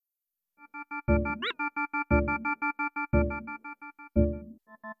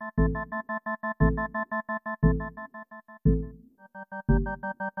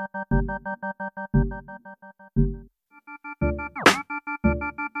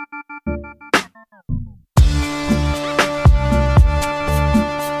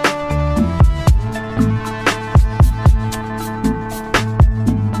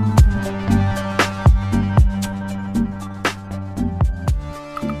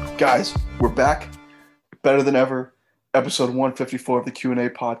Guys, we're back, better than ever. Episode 154 of the Q&A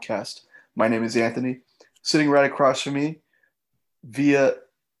podcast. My name is Anthony. Sitting right across from me via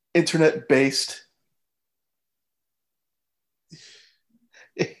internet-based.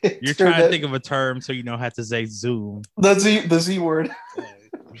 You're trying to think of a term so you don't have to say Zoom. The Z word.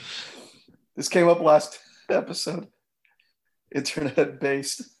 This came up last episode.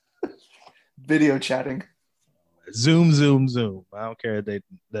 Internet-based video chatting. Zoom. I don't care. They're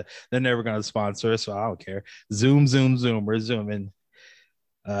never going to sponsor us, so I don't care. Zoom. We're zooming.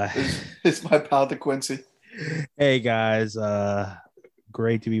 It's my pal DeQuincy. Hey guys,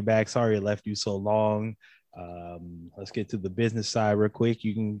 great to be back. Sorry I left you so long. Let's get to the business side real quick.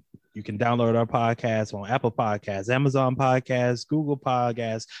 You can download our podcast on Apple Podcasts, Amazon Podcasts, Google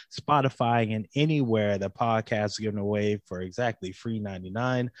Podcasts, Spotify, and anywhere the podcast is given away for exactly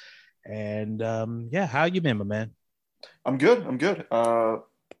 $3.99. And how you been, my man? I'm good.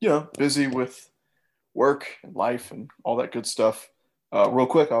 Busy with work and life and all that good stuff. Real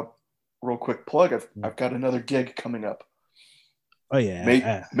quick plug. I've got another gig coming up. Oh yeah,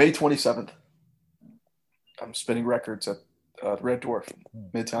 May 27th. I'm spinning records at Red Dwarf in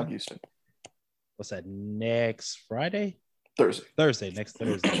Midtown Houston. What's that? Next Friday? Thursday. Next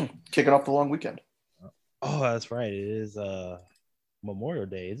Thursday. Kicking off the long weekend. Oh, that's right. It is Memorial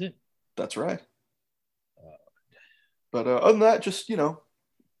Day, is it? That's right. But other than that, just,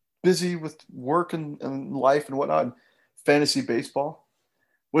 busy with work and life and whatnot, and fantasy baseball,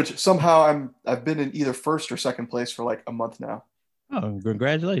 which somehow I've been in either first or second place for like a month now. Oh,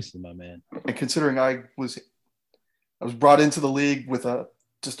 congratulations, my man. And considering I was brought into the league with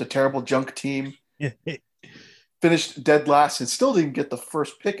just a terrible junk team, finished dead last and still didn't get the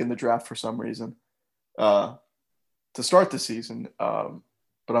first pick in the draft for some reason to start the season.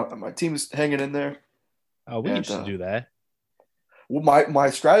 But my team is hanging in there. Oh, we should do that. Well, my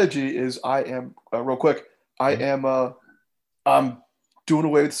strategy is I am real quick. I'm doing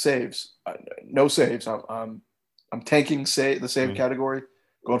away with saves. No saves. I'm tanking the save category,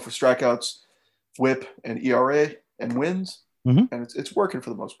 going for strikeouts, WHIP, and ERA and wins, and it's working for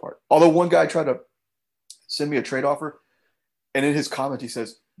the most part. Although one guy tried to send me a trade offer, and in his comment he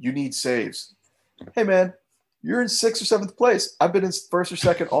says, "You need saves." Hey man, you're in 6th or 7th place. I've been in 1st or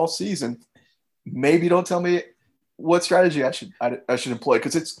 2nd all season. Maybe don't tell me what strategy I should employ,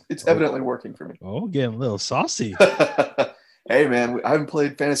 because it's evidently working for me. Oh, getting a little saucy. Hey man, I haven't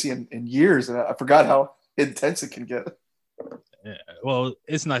played fantasy in years, and I forgot how intense it can get. Yeah, well,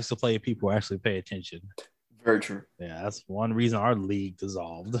 it's nice to play with people who actually pay attention. Very true. Yeah, that's one reason our league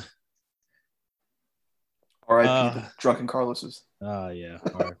dissolved. R.I.P. the drunken Carlos's. Yeah,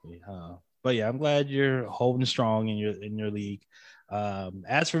 R.I.P. But yeah, I'm glad you're holding strong in your league.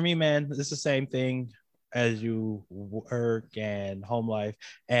 As for me, man, it's the same thing as you, work and home life.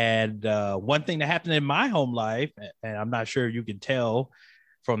 And one thing that happened in my home life, and I'm not sure you can tell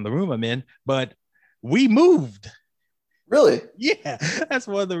from the room I'm in, but we moved. Really? Yeah, that's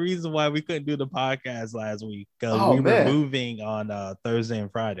one of the reasons why we couldn't do the podcast last week, because we were moving on Thursday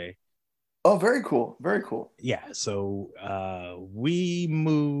and Friday. Oh, very cool. Very cool. Yeah, so we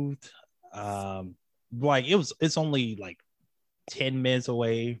moved. It's only like 10 minutes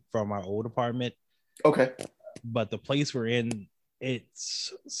away from our old apartment. Okay. But the place we're in,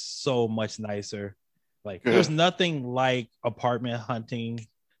 it's so much nicer. Like, Good. There's nothing like apartment hunting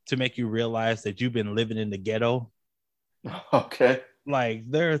to make you realize that you've been living in the ghetto. Okay. Like,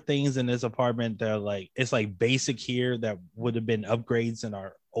 there are things in this apartment that are like, it's like basic here that would have been upgrades in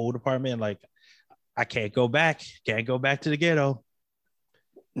our old apartment. Like, I can't go back to the ghetto.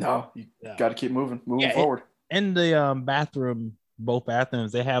 No, you got to keep moving forward. In the bathroom, both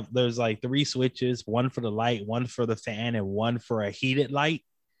bathrooms, there's like 3 switches, one for the light, one for the fan, and one for a heated light.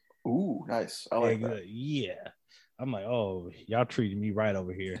 Ooh, nice. I like that. Yeah. I'm like, oh, y'all treating me right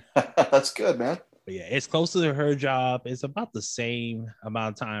over here. That's good, man. But yeah, it's close to her job. It's about the same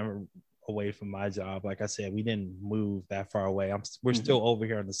amount of time away from my job. Like I said, we didn't move that far away. We're still over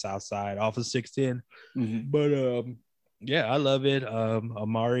here on the south side, off of 610. But yeah, I love it.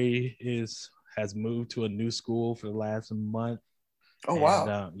 Amari has moved to a new school for the last month. Oh,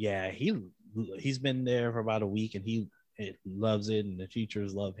 wow. Yeah, he's been there for about a week, and he loves it, and the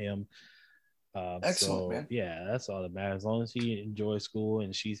teachers love him. Excellent, So man. yeah, that's all that matters. As long as she enjoys school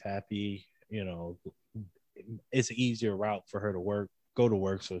and she's happy, it's an easier route for her to go to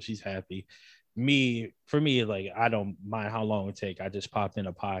work. So she's happy. For me, like I don't mind how long it take. I just pop in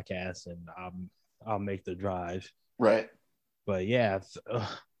a podcast and I'll make the drive. Right. But yeah,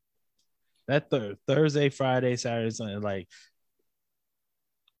 that Thursday, Friday, Saturday, Sunday, like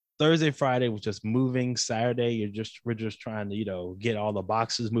Thursday, Friday was just moving. Saturday, we're just trying to, get all the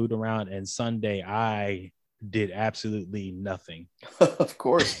boxes moved around. And Sunday, I did absolutely nothing. Of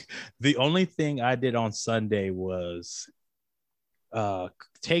course. The only thing I did on Sunday was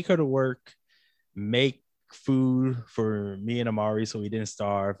take her to work, make food for me and Amari so we didn't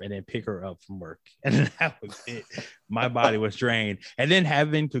starve, and then pick her up from work. And that was it. My body was drained. And then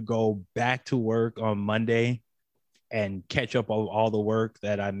having to go back to work on Monday and catch up on all the work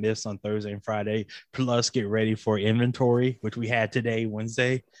that I missed on Thursday and Friday, plus get ready for inventory, which we had today,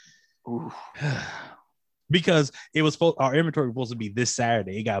 Wednesday. Because our inventory was supposed to be this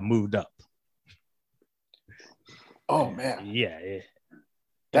Saturday. It got moved up. Oh man. Yeah.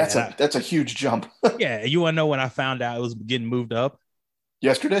 That's a huge jump. Yeah. You want to know when I found out it was getting moved up?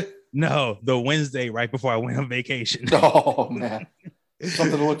 Yesterday? No, the Wednesday right before I went on vacation. Oh man.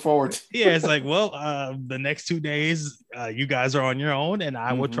 Something to look forward to. Yeah, it's like, well, the next 2 days, you guys are on your own, and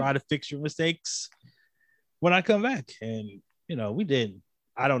I will try to fix your mistakes when I come back. And we did.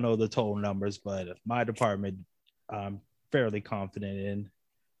 I don't know the total numbers, but my department, I'm fairly confident in.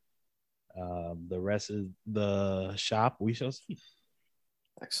 The rest of the shop, we shall see.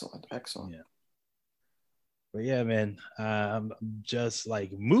 Excellent. Yeah. But yeah, man, just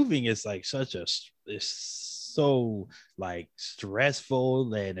like moving is like it's so like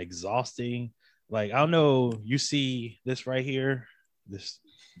stressful and exhausting. Like, I don't know, you see this right here, this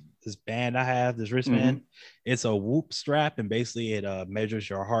band I have, this wristband. It's a Whoop strap, and basically it measures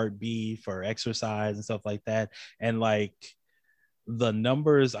your heartbeat for exercise and stuff like that. And like the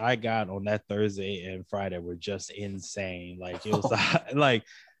numbers I got on that Thursday and Friday were just insane. Like it was like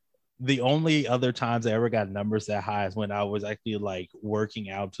the only other times I ever got numbers that high is when I was actually like working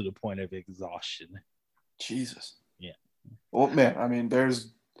out to the point of exhaustion. Jesus. Yeah. Well, man, I mean,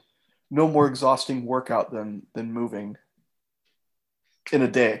 there's no more exhausting workout than moving in a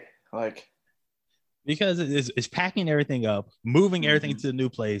day. Like, because it's packing everything up, moving everything to the new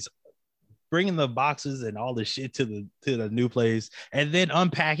place, bringing the boxes and all the shit to the new place, and then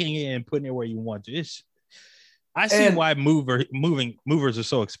unpacking it and putting it where you want to. I see why movers are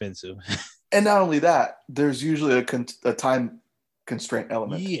so expensive. And not only that, there's usually a time constraint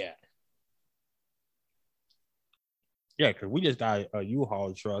element. Yeah. Yeah, because we just got a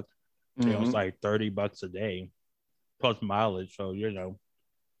U-Haul truck. It was like $30 a day plus mileage. So,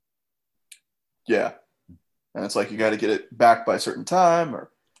 Yeah. And it's like you got to get it back by a certain time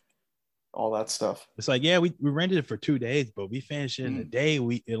or all that stuff. It's like, yeah, we rented it for 2 days, but we finished it in a day.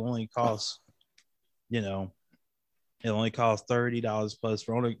 It only costs, it only costs $30 plus.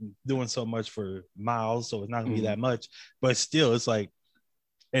 We're only doing so much for miles, so it's not going to be that much. But still, it's like,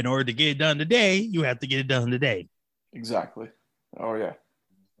 in order to get it done today, you have to get it done today. Exactly. Oh, yeah.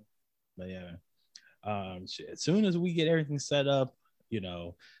 But yeah, as soon as we get everything set up,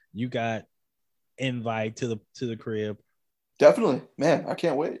 you got invite to the crib. Definitely, man. I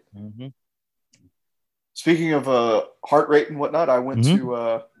can't wait. Speaking of heart rate and whatnot, I went to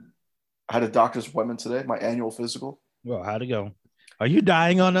I had a doctor's appointment today, my annual physical. Well, how'd it go? Are you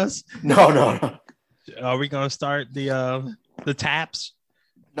dying on us? No. Are we gonna start the taps?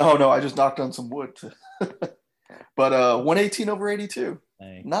 No. I just knocked on some wood. But 118 over 82.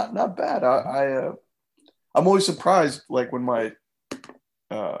 Dang. Not bad. I'm always surprised, like when my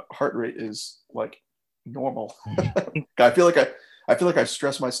heart rate is like normal. I feel like I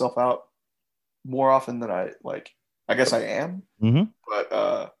stress myself out more often than I like. I guess I am.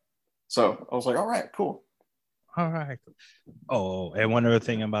 But so I was like, all right, cool. All right. Oh, and one other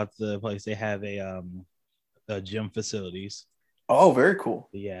thing about the place, they have a gym facilities. Oh, very cool.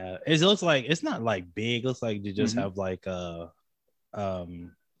 Yeah, it looks like it's not like big. It looks like you just have like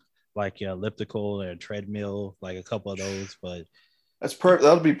elliptical and a treadmill, like a couple of those. But that's perfect.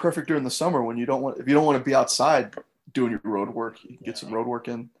 That'll be perfect during the summer when if you don't want to be outside doing your road work, you can get some road work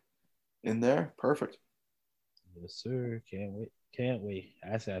in there. Perfect. Yes, sir. Can't wait.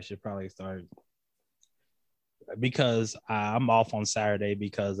 I said I should probably start because I'm off on Saturday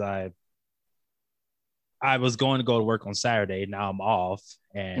because I was going to go to work on Saturday. Now I'm off.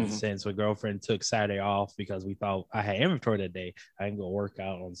 And since my girlfriend took Saturday off because we thought I had inventory that day, I can go work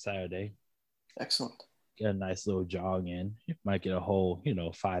out on Saturday. Excellent. get a nice little jog in. Might get a whole,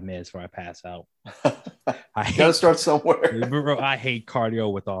 5 minutes before I pass out. I gotta start somewhere. Bro, I hate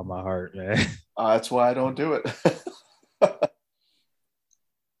cardio with all my heart, man. That's why I don't do it.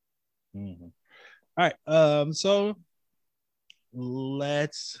 Mm-hmm. All right. So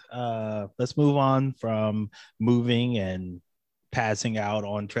let's move on from moving and passing out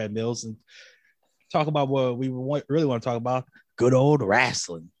on treadmills and talk about what we really want to talk about: good old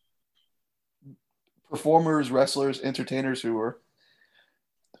wrestling. Performers, wrestlers, entertainers who are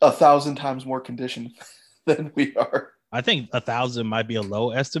 1,000 times more conditioned than we are. I think 1,000 might be a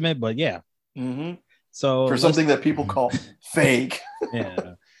low estimate, but yeah. Mm-hmm. So for something that people call fake.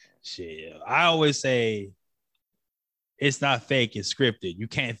 Yeah, shit. I always say it's not fake; it's scripted. You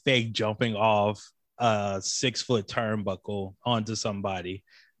can't fake jumping off a 6-foot turnbuckle onto somebody.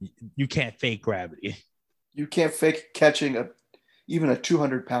 You can't fake gravity. You can't fake catching even a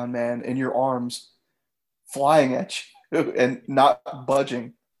 200-pound man in your arms, flying at you and not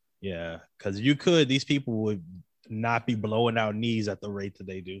budging. Yeah, because you could. These people would not be blowing out knees at the rate that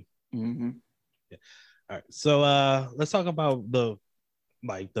they do. Mm-hmm. Yeah. All right, so let's talk about the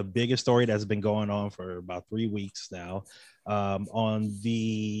biggest story that's been going on for about 3 weeks now. On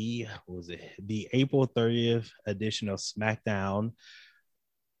the April 30th edition of SmackDown,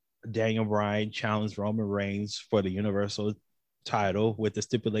 Daniel Bryan challenged Roman Reigns for the Universal title with the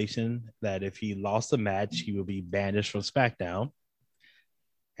stipulation that if he lost the match, he would be banished from SmackDown.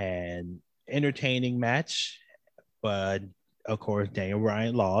 And entertaining match, but of course Daniel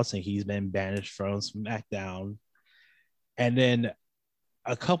Bryan lost and he's been banished from SmackDown. And then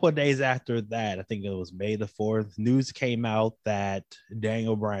a couple of days after that, I think it was May the 4th, news came out that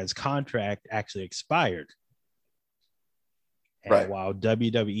Daniel Bryan's contract actually expired. And while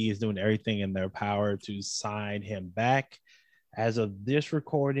WWE is doing everything in their power to sign him back, as of this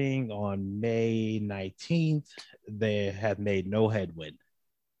recording on May 19th, they have made no headway.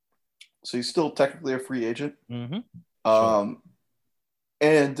 So he's still technically a free agent. Mm-hmm.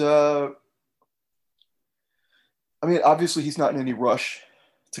 And I mean, obviously he's not in any rush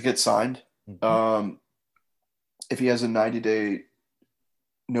to get signed. Mm-hmm. If he has a 90-day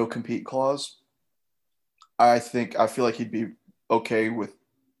no compete clause, I feel like he'd be okay with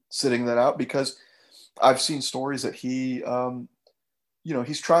sitting that out, because I've seen stories that he,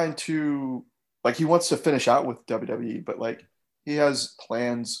 he's trying to, he wants to finish out with WWE, but he has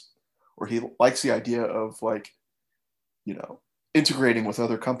plans, or he likes the idea of integrating with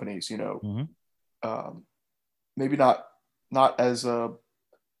other companies, mm-hmm. Maybe not as a,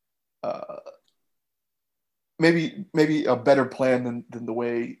 maybe a better plan than the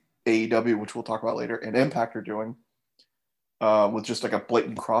way AEW, which we'll talk about later, and Impact are doing, with just a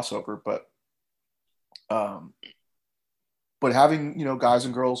blatant crossover. But having, guys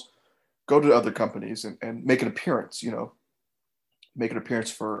and girls go to other companies and make an appearance, make an appearance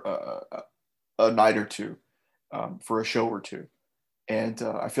for a night or two, for a show or two. And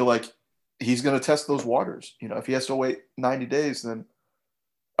I feel like he's going to test those waters. If he has to wait 90 days, then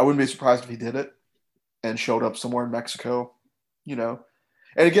I wouldn't be surprised if he did it and showed up somewhere in Mexico, And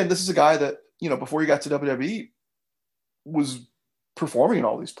again, this is a guy that, before he got to WWE, was performing in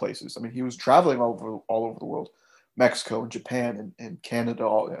all these places. I mean, he was traveling all over the world, Mexico and Japan and Canada,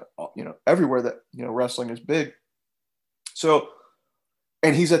 all everywhere that, wrestling is big. So,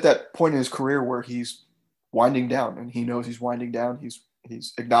 and he's at that point in his career where he's winding down, and he knows he's winding down.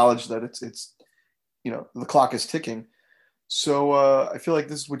 He's acknowledged that it's the clock is ticking. So I feel like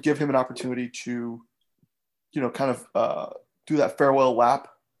this would give him an opportunity to, kind of do that farewell lap,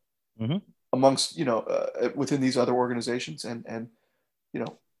 mm-hmm. amongst, within these other organizations, and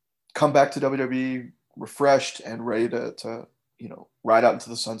come back to WWE refreshed and ready to ride out into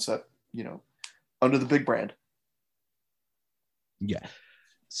the sunset, under the big brand. Yeah.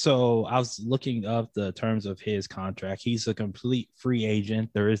 So I was looking up the terms of his contract. He's a complete free agent.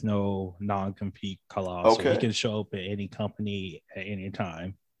 There is no non-compete clause. Okay. So he can show up at any company at any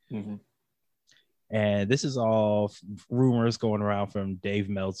time. Mm-hmm. And this is all rumors going around from Dave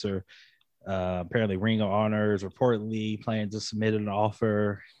Meltzer. Apparently Ring of Honor is reportedly planning to submit an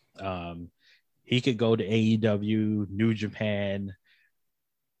offer. He could go to AEW, New Japan.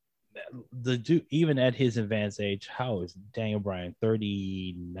 The dude, even at his advanced age, how is Daniel Bryan?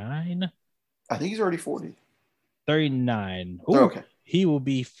 39? I think he's already 40. 39. Ooh, okay. He will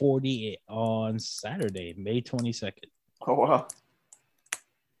be 40 on Saturday, May 22nd. Oh, wow.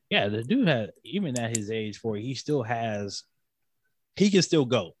 Yeah, the dude had, even at his age 40, he can still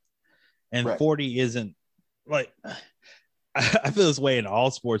go. And right. 40 isn't I feel this way in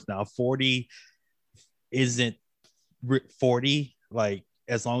all sports now. 40 isn't 40.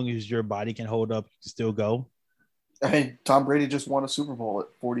 as long as your body can hold up, you can still go. I mean, Tom Brady just won a Super Bowl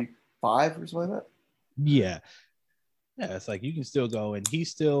at 45 or something like that. Yeah. Yeah, it's like you can still go, and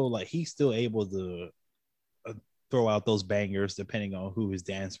he's still able to throw out those bangers depending on who his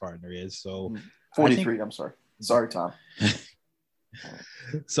dance partner is. So 43, I'm sorry, Tom.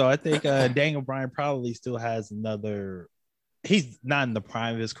 So I think Daniel Bryan probably still has another. He's not in the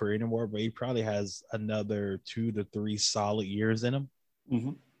prime of his career anymore, but he probably has another 2 to 3 solid years in him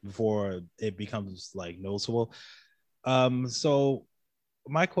before it becomes like noticeable. So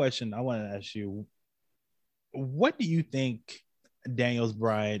my question I want to ask you, what do you think Daniel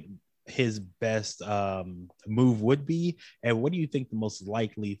Bryan his best move would be, and what do you think the most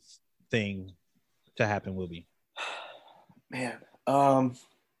likely thing to happen will be? Man,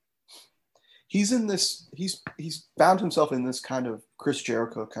 he's in this. He's found himself in this kind of Chris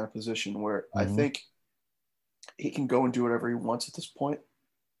Jericho kind of position where I think he can go and do whatever he wants at this point,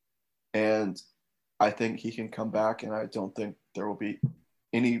 and I think he can come back, and I don't think there will be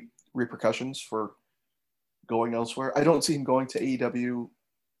any repercussions for going elsewhere. I don't see him going to AEW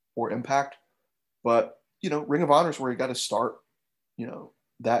or Impact, but Ring of Honor is where he got to start.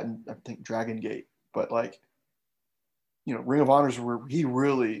 That, and I think Dragon Gate, but like, Ring of Honor is where he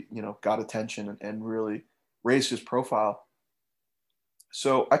really, got attention and really raised his profile.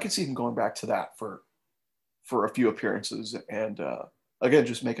 So I could see him going back to that for a few appearances, and again,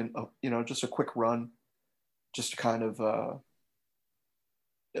 just making just a quick run, just to kind of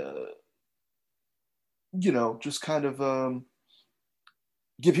just kind of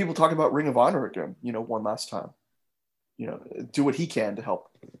get people talking about Ring of Honor again, one last time. Do what he can to help.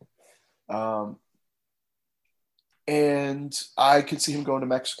 And I could see him going to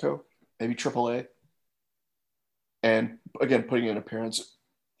Mexico, maybe AAA, and again putting in an appearance.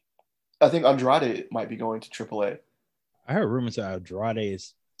 I think Andrade might be going to AAA. I heard rumors that Andrade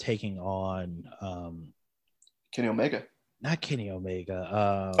is taking on Kenny Omega. Not Kenny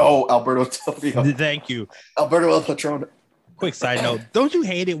Omega. Alberto Del Rio. Thank you. Alberto El Patron. Quick side note. Don't you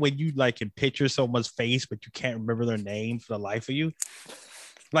hate it when you like can picture someone's face, but you can't remember their name for the life of you?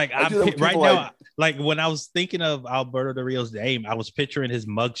 Like right now, like when I was thinking of Alberto Del Rio's name, I was picturing his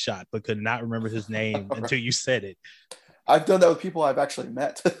mugshot, but could not remember his name until you said it. I've done that with people I've actually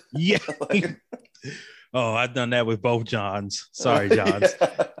met. Yeah. Oh, I've done that with both Johns. Sorry, Johns.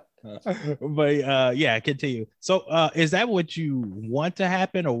 But yeah, continue. So is that what you want to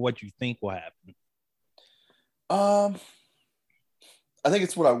happen or what you think will happen? I think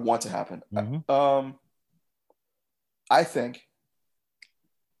it's what I want to happen. I think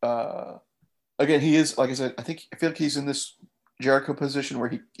again, he is, like I said, I feel like he's in this Jericho position where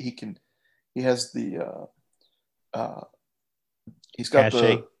he has the he's got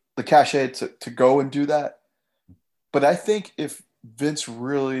cachet. the cachet to go and do that. But I think if Vince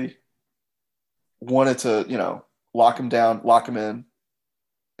really wanted to, lock him down, lock him in,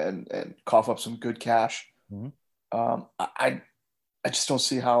 and cough up some good cash, I just don't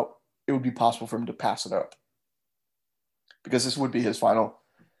see how it would be possible for him to pass it up, because this would be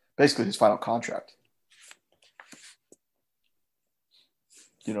basically his final contract.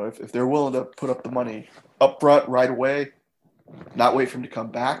 If they're willing to put up the money up front right away, not wait for him to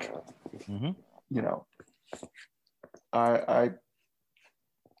come back, I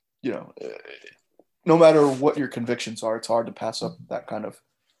no matter what your convictions are, it's hard to pass up that kind of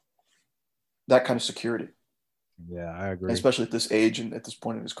security. Yeah, I agree. Especially at this age and at this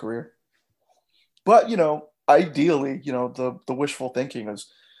point in his career. But, ideally, the wishful thinking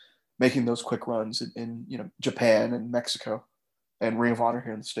is making those quick runs in Japan and Mexico and Ring of Honor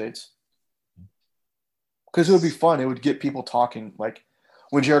here in the States. Because it would be fun. It would get people talking. Like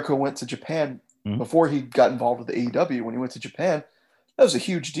when Jericho went to Japan, before he got involved with the AEW, when he went to Japan, that was a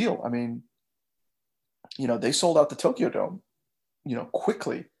huge deal. I mean, they sold out the Tokyo Dome,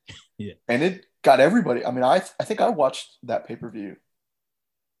 quickly. Yeah. And it got everybody. I mean, I think I watched that pay-per-view.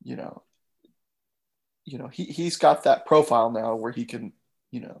 He's got that profile now where he can,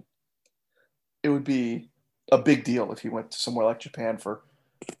 it would be a big deal if he went to somewhere like Japan for,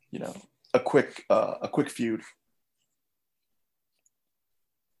 a quick feud.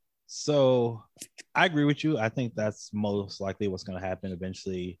 So I agree with you. I think that's most likely what's going to happen.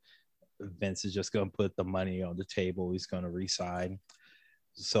 Eventually, Vince is just going to put the money on the table. He's going to re-sign.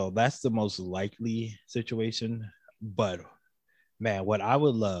 So that's the most likely situation. But man, what I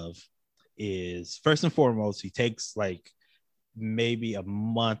would love is, first and foremost, he takes like maybe a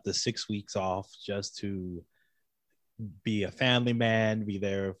month to 6 weeks off just to be a family man, be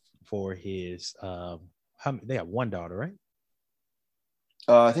there for his they have one daughter, right?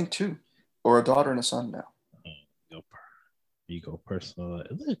 I think 2, or a daughter and a son now. you go personal.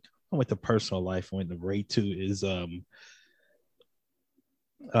 Look, I went to personal life. I went to rate 2 is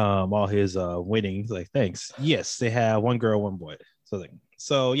all his winnings. Like, thanks. Yes, they have one girl, one boy.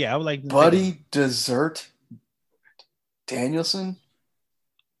 So yeah, I would like to Buddy Dessert Danielson.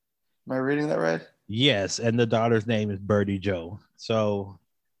 Am I reading that right? Yes, and the daughter's name is Birdie Joe. So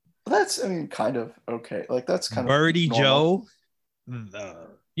that's, I mean, kind of okay. Like that's kind Birdie of normal. Joe.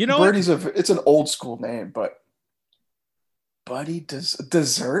 You know Birdie's what? it's an old school name, but Buddy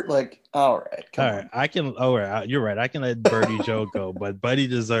Dessert, like, all right, come All right, on. I can. All right, you're right. I can let Birdie Joe go, but Buddy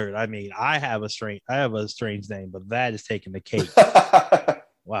Dessert. I mean, I have a strange name, but that is taking the cake.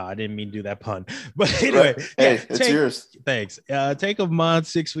 Wow, I didn't mean to do that pun, but anyway, right. Yeah, hey, it's yours. Thanks. Take a month,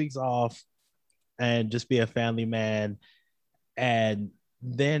 6 weeks off, and just be a family man. And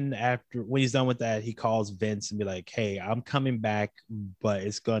then after, when he's done with that, he calls Vince and be like, "Hey, I'm coming back, but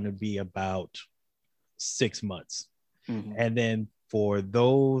it's going to be about 6 months." Mm-hmm. And then for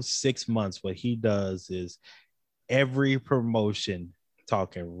those 6 months, what he does is every promotion,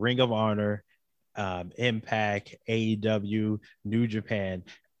 talking Ring of Honor, Impact, AEW, New Japan,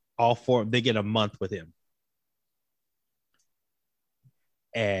 all four, they get a month with him.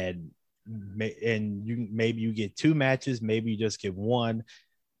 And maybe you get 2 matches, maybe you just get one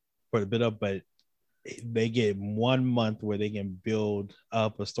for a bit of, but they get 1 month where they can build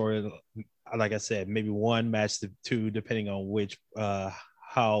up a story. Like I said, maybe 1 match to 2, depending on which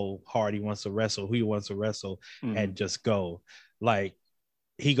how hard he wants to wrestle, who he wants to wrestle, and just go. Like,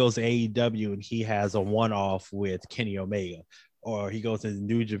 he goes to AEW and he has a one-off with Kenny Omega, or he goes to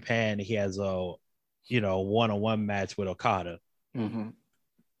New Japan and he has a one-on-one match with Okada.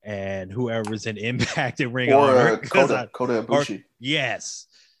 And whoever's in Impact and Ring of Honor, Kota Ibushi. Yes,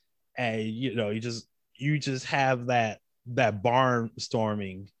 and you just have that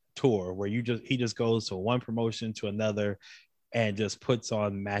barnstorming tour where he just goes to one promotion to another and just puts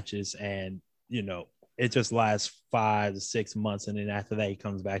on matches, and it just lasts 5 to 6 months, and then after that he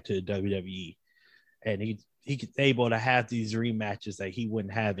comes back to the WWE, and he's able to have these rematches that he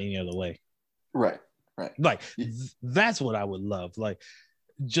wouldn't have any other way. Right. Like, that's what I would love. Like,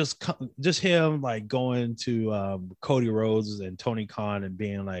 just him like going to Cody Rhodes and Tony Khan and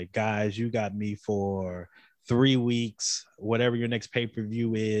being like, "Guys, you got me for 3 weeks, whatever your next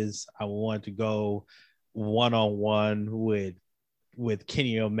pay-per-view is. I want to go one-on-one with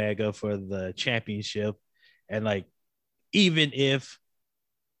Kenny Omega for the championship." And like, even if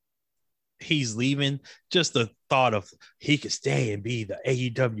he's leaving, just the thought of he could stay and be the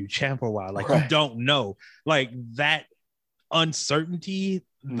AEW champ for a while, like, you don't know, like, that uncertainty,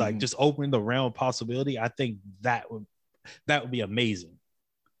 like, just opening the realm of possibility. I think that would be amazing.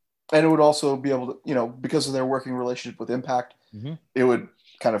 And it would also be able to, because of their working relationship with Impact, it would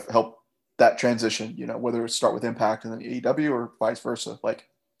kind of help that transition, whether it start with Impact and then AEW or vice versa. Like,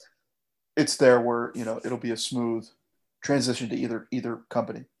 it's there where, it'll be a smooth transition to either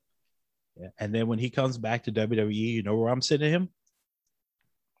company. Yeah. And then when he comes back to WWE, you know where I'm sitting him?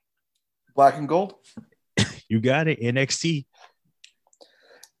 Black and gold. You got it. NXT.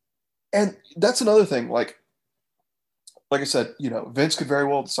 And that's another thing. Like I said, Vince could very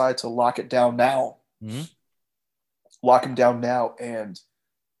well decide to lock it down now. Lock him down now and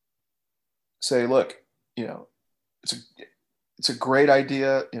say, look, it's a great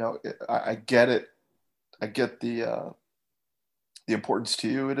idea. I get it. I get the importance to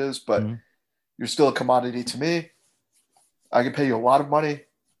you it is, but you're still a commodity to me. I can pay you a lot of money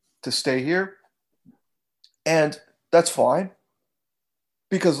to stay here. And that's fine.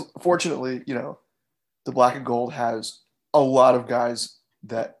 Because fortunately, the Black and Gold has a lot of guys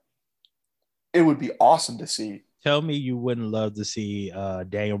that it would be awesome to see. Tell me you wouldn't love to see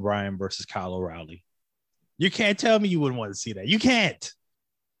Daniel Bryan versus Kyle O'Reilly. You can't tell me you wouldn't want to see that. You can't.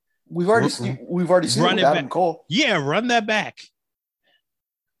 We've already seen it with Adam Cole. Yeah, run that back.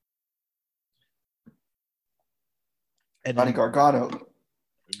 And Johnny Gargano,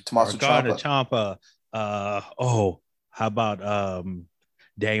 Tommaso Ciampa. How about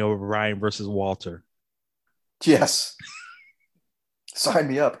Daniel Bryan versus Walter? Yes. Sign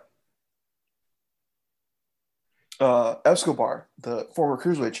me up. Escobar, the former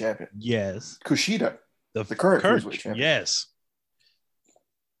Cruiserweight champion. Yes. Kushida, the current Cruiserweight champion. Yes.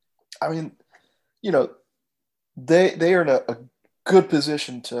 I mean, they are in a good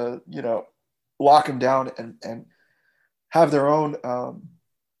position to, lock him down and have their own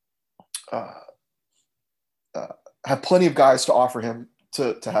have plenty of guys to offer him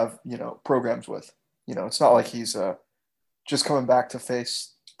to have, programs with. It's not like he's just coming back to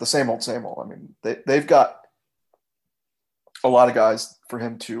face the same old. I mean, they've got a lot of guys for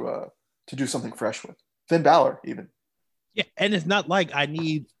him to do something fresh with. Finn Balor, even. Yeah, and it's not like I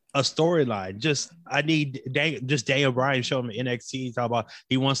need a storyline. Just I need just Daniel Bryan showing me NXT talk about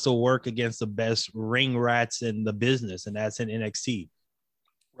he wants to work against the best ring rats in the business, and that's in NXT.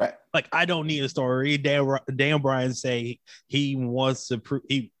 Right. Like I don't need a story. Dan Bryan say he wants to prove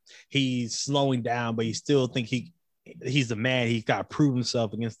he's slowing down, but he still think he's the man. He's got to prove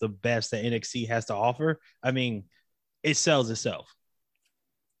himself against the best that NXT has to offer. I mean, it sells itself.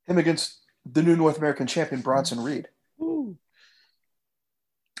 Him against the new North American champion Bronson Reed. Ooh.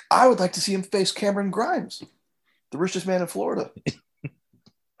 I would like to see him face Cameron Grimes, the richest man in Florida.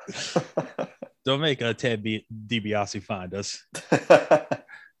 Don't make a Ted DiBiase find us.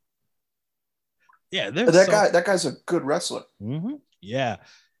 Yeah, that guy's a good wrestler. Mm-hmm. Yeah,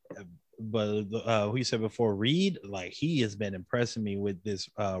 but who you said before, Reed, like he has been impressing me with this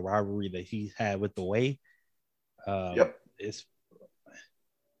rivalry that he had with the Way. Yep. It's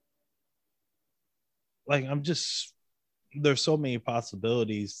like there's so many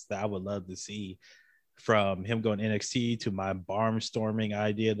possibilities that I would love to see, from him going NXT to my barnstorming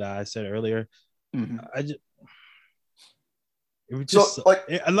idea that I said earlier. Mm-hmm. It would just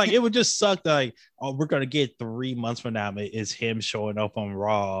it would just suck that like, oh, we're gonna get 3 months from now is him showing up on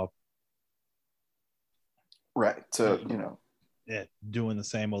Raw, right? To doing the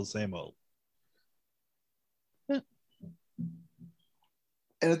same old. Yeah.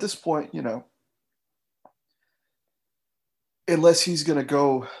 And at this point, unless he's gonna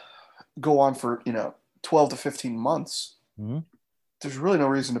go on for 12 to 15 months, mm-hmm. there's really no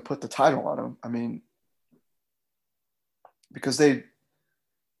reason to put the title on him. I mean, because they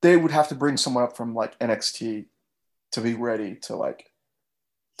would have to bring someone up from like NXT to be ready to like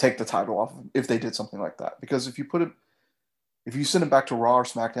take the title off of him if they did something like that. Because if you send him back to Raw or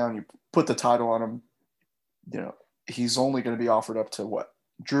SmackDown, you put the title on him, he's only going to be offered up to what?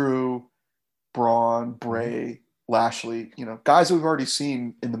 Drew, Braun, Bray, Lashley, guys that we've already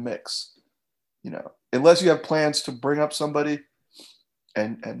seen in the mix. Unless you have plans to bring up somebody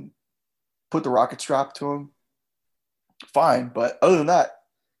and put the rocket strap to him, fine. But other than that,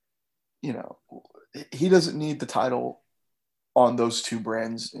 he doesn't need the title on those two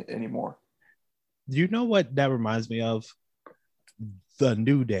brands anymore. You know what that reminds me of? The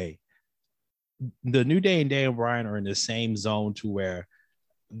New Day. The New Day and Daniel Bryan are in the same zone to where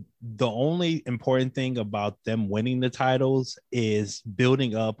the only important thing about them winning the titles is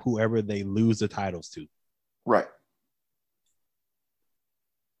building up whoever they lose the titles to. Right.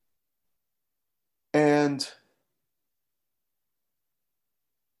 And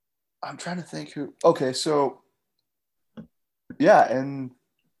I'm trying to think who. Okay, so yeah, and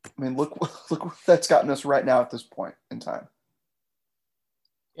I mean, look what that's gotten us right now at this point in time.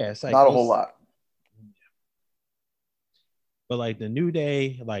 Yeah, it's like not a whole lot. But like the New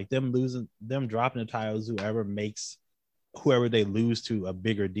Day, like them dropping the titles, whoever they lose to a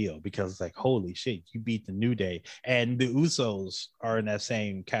bigger deal, because it's like, holy shit, you beat the New Day, and the Usos are in that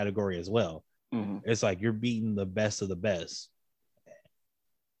same category as well. Mm-hmm. It's like you're beating the best of the best.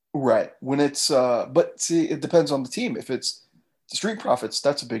 Right. When it's but see, it depends on the team. If it's the Street Profits,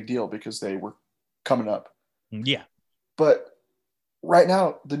 that's a big deal because they were coming up. Yeah. But right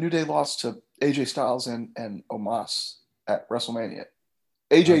now, the New Day lost to AJ Styles and Omos at WrestleMania.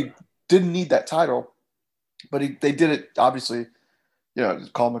 AJ didn't need that title, but they did it, obviously,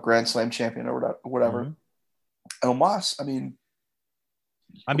 call him a Grand Slam champion or whatever. Mm-hmm. Omos, I mean,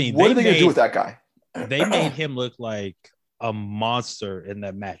 what are they going to do with that guy? They made him look like a monster in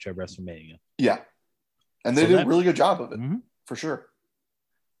that match at WrestleMania. Yeah. And they did a really good job of it, mm-hmm. for sure.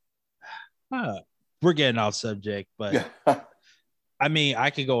 We're getting off subject, but yeah. I mean, I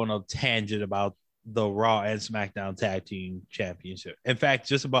could go on a tangent about the Raw and SmackDown Tag Team Championship. In fact,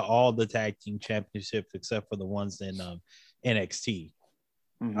 just about all the Tag Team Championships except for the ones in NXT.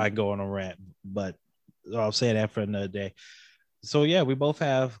 Mm-hmm. I go on a rant, but I'll say that for another day. So yeah, we both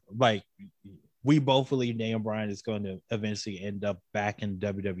believe Daniel Bryan is going to eventually end up back in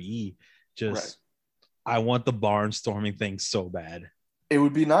WWE. Just right. I want the barnstorming thing so bad. It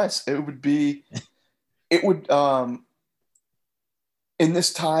would be nice. It would in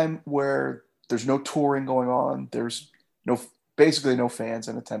this time where there's no touring going on, there's basically no fans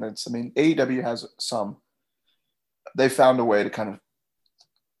in attendance. I mean, AEW has some. They found a way to kind of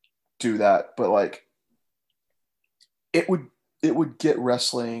do that, but like it would get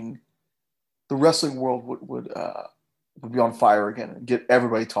wrestling. The wrestling world would be on fire again and get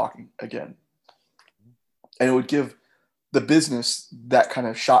everybody talking again, and it would give the business that kind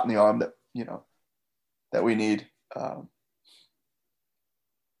of shot in the arm that we need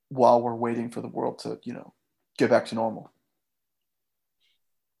while we're waiting for the world to get back to normal.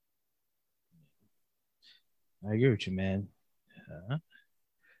 I agree with you, man.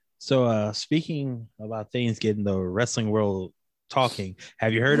 So speaking about things getting the wrestling world talking,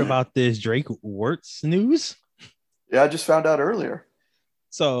 have you heard about this Drake Wirtz news? Yeah, I just found out earlier.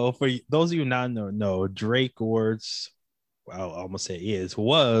 So for those of you not know, Drake Wirtz, well, I almost say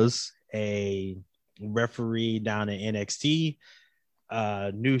was a referee down in NXT.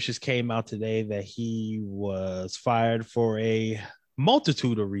 News just came out today that he was fired for a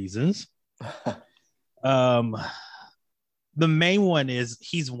multitude of reasons. um, the main one is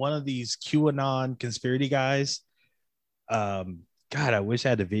he's one of these QAnon conspiracy guys. God, I wish I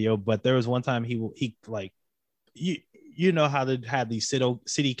had the video, but there was one time he like you know how they had these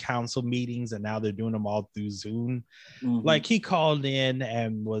city council meetings and now they're doing them all through Zoom. Mm-hmm. Like he called in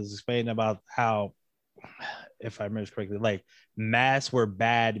and was explaining about how, if I remember correctly, like masks were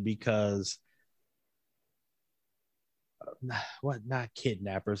bad because not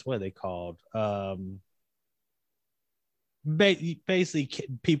kidnappers, what are they called? Basically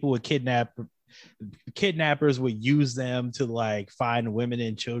people would kidnappers would use them to like find women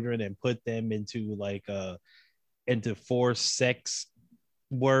and children and put them into like into forced sex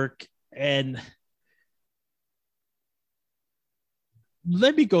work. And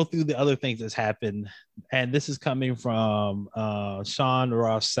let me go through the other things that's happened. And this is coming from Sean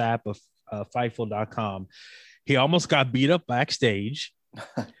Ross Sapp of Fightful.com. He almost got beat up backstage.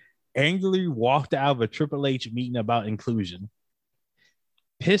 Angrily walked out of a Triple H meeting about inclusion.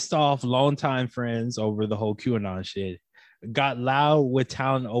 Pissed off longtime friends over the whole QAnon shit. Got loud with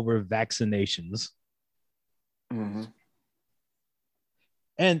talent over vaccinations. Mm-hmm.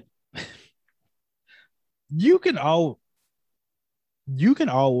 And you can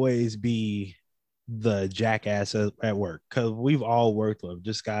always be the jackass at work, because we've all worked with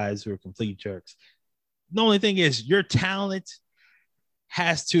just guys who are complete jerks. The only thing is your talent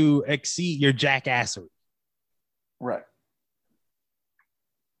has to exceed your jackassery. Right.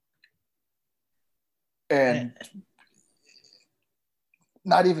 And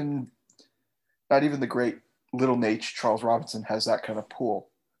not even the great Little Nate Charles Robinson has that kind of pool.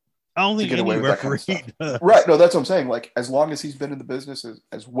 I don't think any referee kind of does. Right. No, that's what I'm saying. Like, as long as he's been in the business,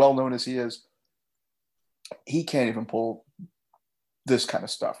 as well known as he is, he can't even pull this kind of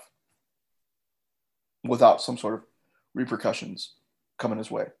stuff without some sort of repercussions coming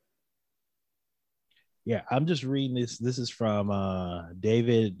his way. Yeah, I'm just reading this. This is from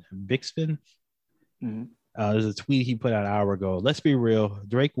David Bixby. Mm-hmm. There's a tweet he put out an hour ago. Let's be real.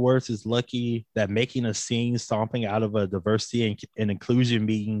 Drake Wirtz is lucky that making a scene stomping out of a diversity and inclusion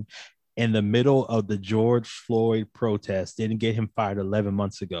meeting in the middle of the George Floyd protest didn't get him fired 11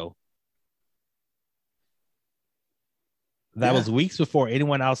 months ago. That was weeks before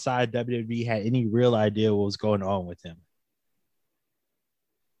anyone outside WWE had any real idea what was going on with him.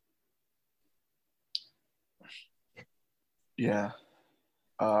 Yeah.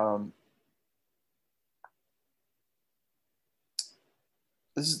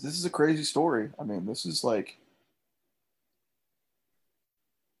 This is a crazy story. I mean, this is like,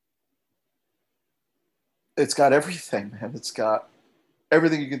 it's got everything, man. It's got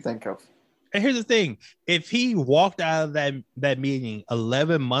everything you can think of. And here's the thing: if he walked out of that meeting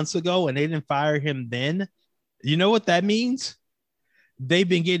 11 months ago and they didn't fire him then, you know what that means? They've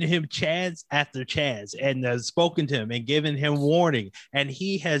been getting him chance after chance and spoken to him and given him warning, and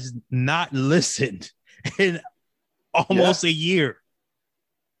he has not listened in almost a year.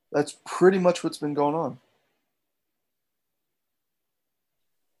 That's pretty much what's been going on.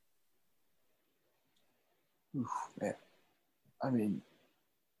 Oof, man. I mean,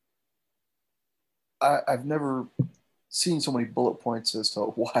 I've never seen so many bullet points as to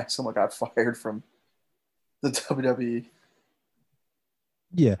why someone got fired from the WWE.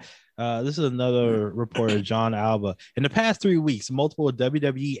 Yeah. This is another reporter, John Alba. In the past 3 weeks, multiple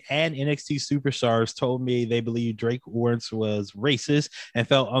WWE and NXT superstars told me they believe Drake Wirtz was racist and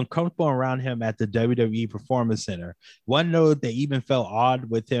felt uncomfortable around him at the WWE Performance Center. One note, they even felt odd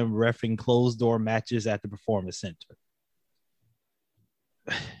with him reffing closed-door matches at the Performance Center.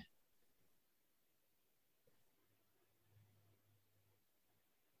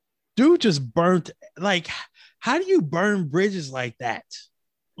 Dude just burnt, like, how do you burn bridges like that?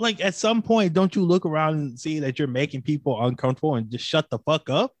 Like, at some point, don't you look around and see that you're making people uncomfortable and just shut the fuck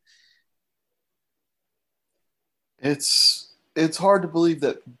up? It's hard to believe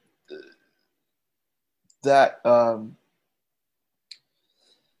that that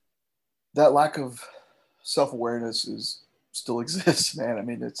lack of self-awareness still exists, man. I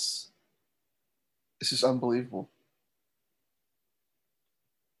mean, it's just unbelievable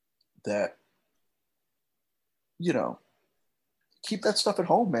that, you know, keep that stuff at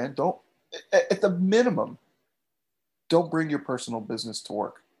home, man. Don't, at the minimum, don't bring your personal business to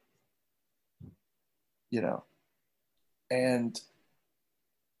work. You know, and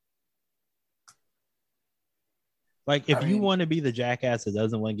Like, if I you mean, want to be the jackass that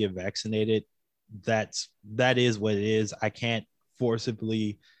doesn't want to get vaccinated, that is what it is. I can't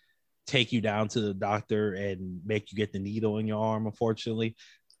forcibly take you down to the doctor and make you get the needle in your arm, unfortunately.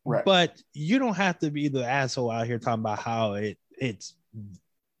 right. But you don't have to be the asshole out here talking about how it's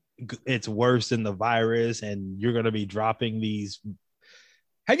worse than the virus and you're going to be dropping these.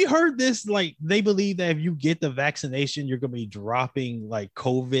 Have you heard this? Like, they believe that if you get the vaccination, you're going to be dropping like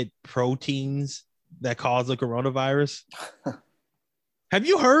COVID proteins that cause the coronavirus. Have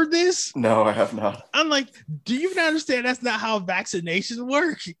you heard this? No, I have not. I'm like, do you not understand that's not how vaccinations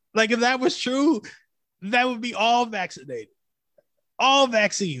work? Like, if that was true, that would be all vaccinated. All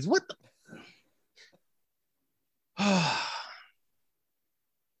vaccines. What the?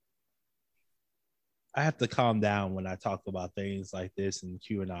 I have to calm down when I talk about things like this and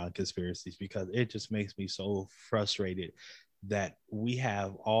QAnon conspiracies, because it just makes me so frustrated that we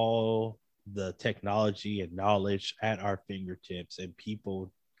have all the technology and knowledge at our fingertips and people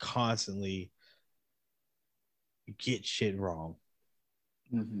constantly get shit wrong.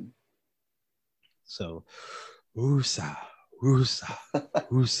 Mm-hmm. So, woosah, woosah,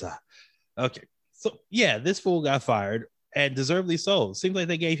 woosah. Okay. So, yeah, this fool got fired, and deservedly so. Seems like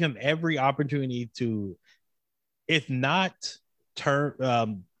they gave him every opportunity to, if not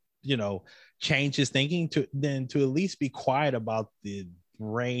turn, change his thinking, to then to at least be quiet about the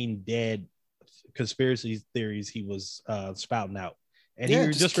brain dead conspiracy theories he was spouting out, and Yeah,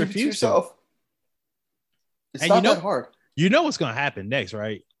 he just keep it to refused to. yourself. It's And not that hard. You know what's going to happen next,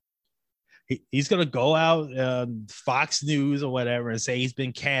 right? He's going to go out on Fox News or whatever and say he's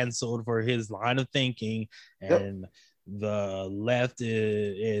been canceled for his line of thinking, and the left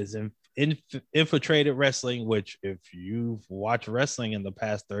is infiltrated wrestling, which, if you've watched wrestling in the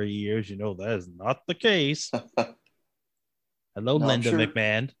past 30 years, you know that is not the case. Hello, No, Linda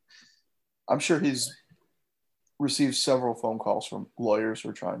McMahon. I'm sure he's received several phone calls from lawyers who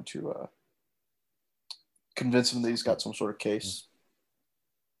are trying to convince him that he's got some sort of case.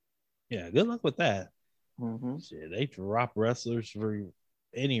 Yeah, good luck with that. Mm-hmm. Shit, they drop wrestlers for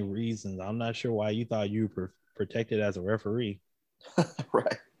any reasons. I'm not sure why you thought you were protected as a referee.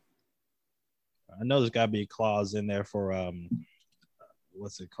 Right. I know there's got to be a clause in there for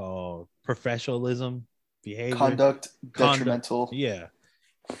what's it called? Professionalism, behavior, conduct detrimental. Yeah,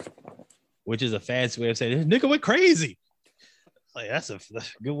 which is a fancy way of saying this nigga went crazy. Like, that's a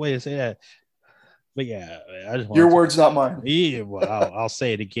good way to say that. But yeah, I just your words, not mine. Yeah, well, I'll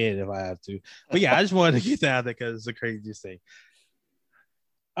say it again if I have to. But yeah, I just wanted to get that out there because it's the craziest thing.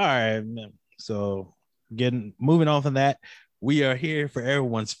 All right, so moving on from that, we are here for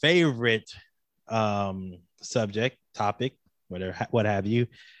everyone's favorite topic, what have you.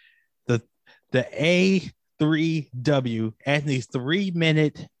 The A3W, Anthony's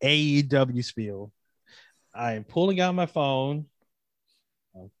 3-minute AEW spiel. I am pulling out my phone.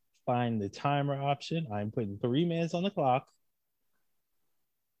 Find the timer option. I'm putting 3 minutes on the clock.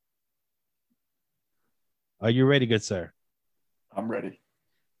 Are you ready, good sir? I'm ready.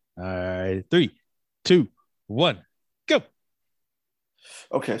 All right, 3, 2, 1, go.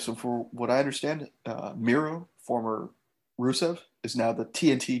 Okay, so for what I understand, Miro, former Rusev, is now the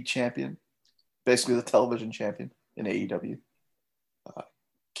TNT champion, basically the television champion in AEW.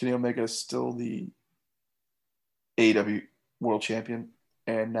 Kenny Omega is still the AEW world champion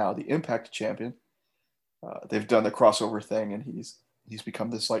and now the Impact champion. They've done the crossover thing, and he's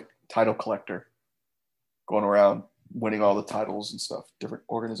become this like title collector, going around winning all the titles and stuff, different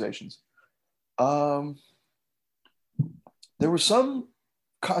organizations. There was some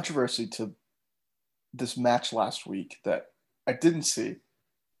controversy to this match last week that I didn't see.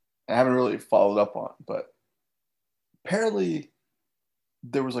 I haven't really followed up on, but apparently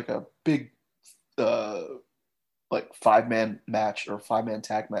there was like a big like 5-man match or 5-man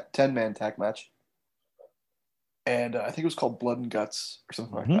tag match, 10-man tag match. And I think it was called Blood and Guts or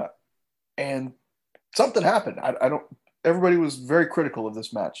something like that. And something happened. I don't, everybody was very critical of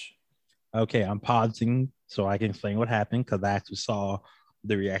this match. Okay, I'm pausing so I can explain what happened, because I actually saw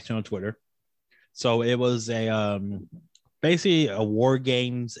the reaction on Twitter. So it was basically a War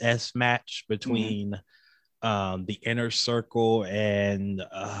Games-esque match between the Inner Circle and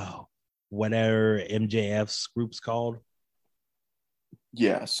whatever MJF's group's called.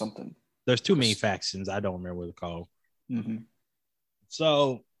 Yeah, something. There's too many factions. I don't remember what it's called. Mm-hmm.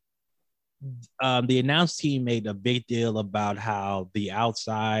 So the announce team made a big deal about how the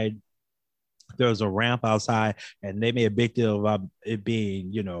outside, there was a ramp outside, and they made a big deal about it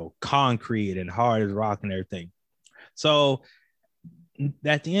being, concrete and hard as rock and everything. So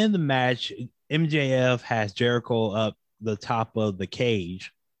at the end of the match, MJF has Jericho up the top of the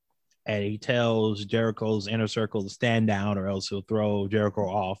cage, and he tells Jericho's inner circle to stand down or else he'll throw Jericho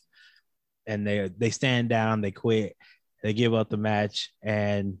off. And they stand down, they quit, they give up the match,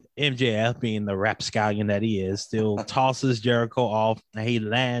 and MJF, being the rapscallion that he is, still tosses Jericho off, and he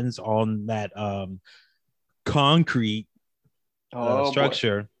lands on that concrete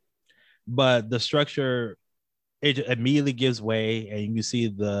structure. Boy. But the structure, it immediately gives way, and you can see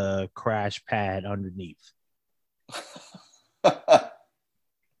the crash pad underneath.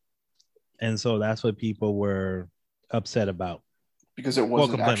 And so that's what people were upset about. Because it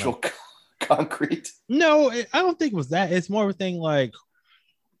wasn't actual concrete. No, I don't think it was that. It's more of a thing like,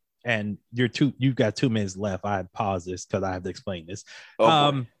 and you've got 2 minutes left. I pause this because I have to explain this.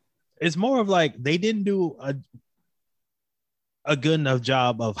 It's more of like they didn't do a good enough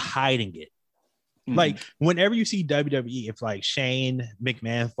job of hiding it. Mm-hmm. Like whenever you see WWE, if like Shane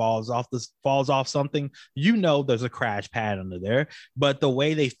McMahon falls off something, you know there's a crash pad under there. But the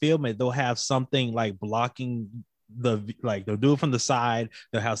way they film it, they'll have something like blocking they'll do it from the side.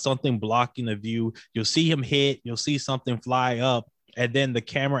 They'll have something blocking the view. You'll see him hit. You'll see something fly up, and then the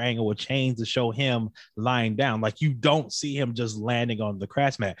camera angle will change to show him lying down. Like you don't see him just landing on the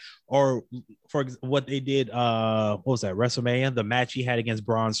crash mat. Or for what they did, what was that, WrestleMania? The match he had against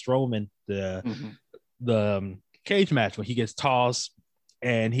Braun Strowman, the cage match when he gets tossed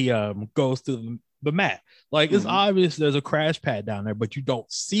and he goes to the mat. Like it's obvious there's a crash pad down there, but you don't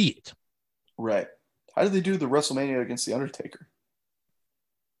see it. Right. How did they do the WrestleMania against The Undertaker?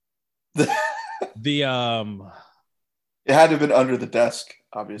 It had to have been under the desk,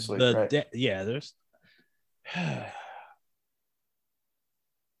 obviously. There's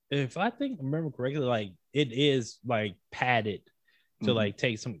if I remember correctly, like it is like padded to like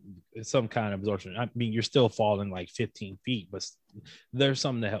take some kind of absorption. I mean, you're still falling like 15 feet, but there's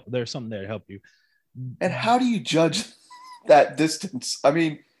something there to help you. And how do you judge that distance? I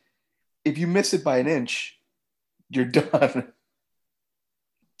mean, if you miss it by an inch, you're done.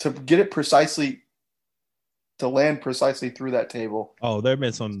 To get it precisely, to land precisely through that table. Oh, there have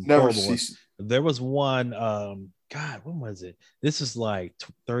been some horrible ones. There was one, God, when was it? This is like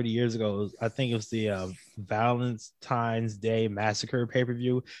 30 years ago. I think it was the Valentine's Day Massacre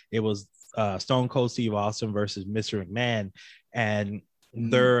pay-per-view. It was Stone Cold Steve Austin versus Mr. McMahon. And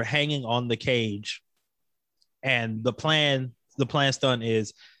they're hanging on the cage. And the plan stunt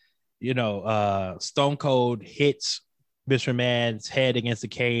is, Stone Cold hits Mr. McMahon's head against the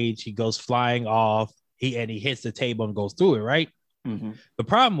cage. He goes flying off. He hits the table and goes through it, right? Mm-hmm. The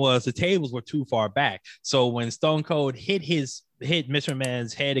problem was the tables were too far back. So when Stone Cold hit Mr.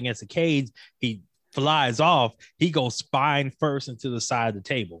 McMahon's head against the cage, he flies off. He goes spine first into the side of the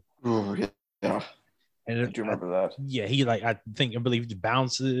table. Ooh, yeah. And I do remember that. Yeah, I believe it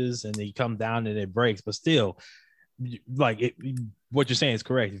bounces and he comes down and it breaks. But still, what you're saying is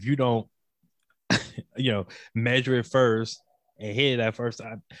correct. If you don't, measure it first and hit it at first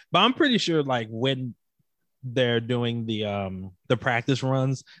time. But I'm pretty sure like when they're doing the practice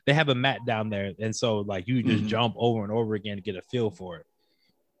runs, they have a mat down there, and so like you just jump over and over again to get a feel for it.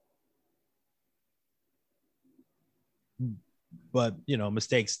 But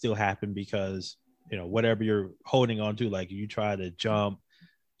mistakes still happen because whatever you're holding on to, like you try to jump,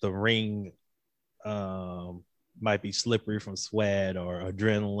 the ring might be slippery from sweat or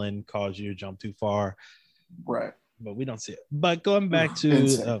adrenaline cause you to jump too far. Right. But we don't see it. But going back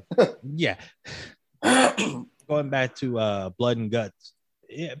to going back to blood and guts,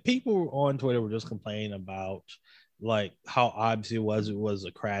 people on Twitter were just complaining about like how obvious it was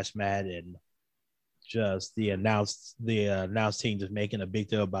a crash mat, and just the announce team just making a big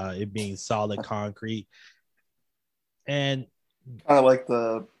deal about it being solid concrete, and kind of like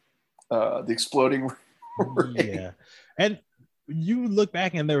the exploding ring. Yeah. And you look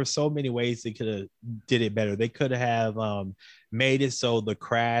back and there were so many ways they could have did it better. They could have made it so the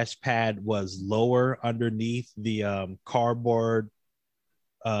crash pad was lower underneath the cardboard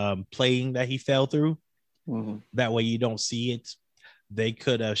plating that he fell through. Mm-hmm. That way you don't see it. They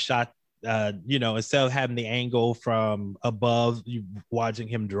could have shot instead of having the angle from above, you watching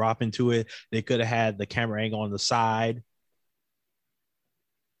him drop into it, they could have had the camera angle on the side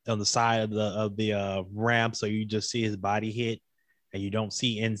of the ramp, so you just see his body hit and you don't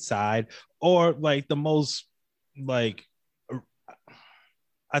see inside. Or like the most I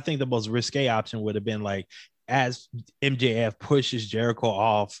think the most risque option would have been like, as MJF pushes Jericho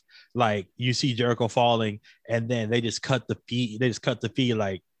off, like you see Jericho falling, and then they just cut the feed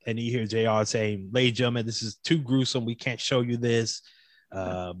like, and you hear JR saying, "Ladies and gentlemen, this is too gruesome. We can't show you this."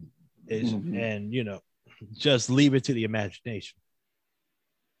 And Just leave it to the imagination.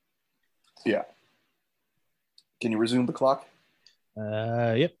 Yeah. Can you resume the clock?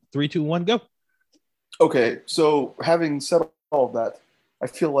 Yep. 3, 2, 1, go. Okay, so having said all of that, I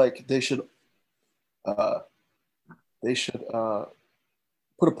feel like uh, they should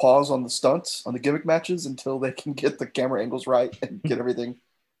put a pause on the stunts on the gimmick matches until they can get the camera angles right and get everything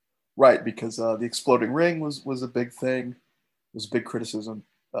right, because the exploding ring was a big thing, it was a big criticism,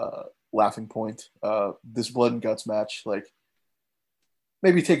 laughing point. This blood and guts match, like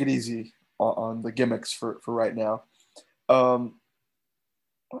maybe take it easy on the gimmicks for right now. Um,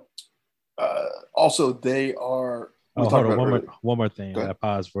 Also, they are. Oh, hold on. One more thing. I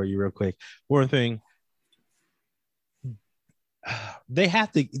pause for you real quick. One thing. They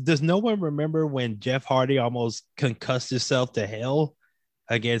have to. Does no one remember when Jeff Hardy almost concussed himself to hell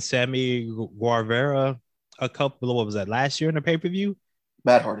against Sammy Guevara a couple? What was that, last year in the pay-per-view?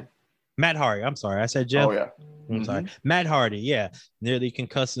 Matt Hardy. I'm sorry, I said Jeff. Oh yeah. I'm sorry. Matt Hardy. Yeah, nearly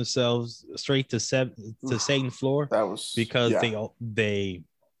concussed themselves straight to Satan's floor. That was because they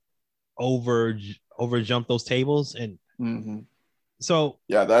over jumped those tables and. So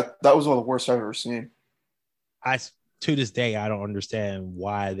yeah, that was one of the worst I've ever seen. To this day, I don't understand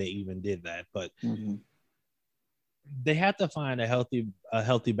why they even did that, but they have to find a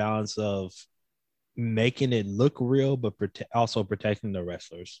healthy balance of making it look real, but also protecting the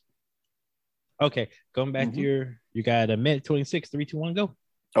wrestlers. Okay, going back to you got a minute 26, 3, 2, 1, go.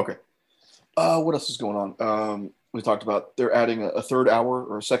 Okay. What else is going on? We talked about they're adding a third hour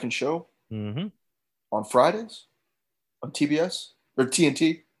or a second show on Fridays on TBS or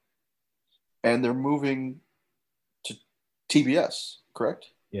TNT, and they're moving to TBS, correct?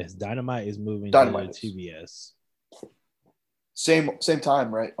 Yes, Dynamite is moving to TBS. Same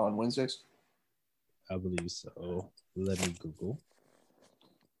time, right? On Wednesdays? I believe so. Let me Google.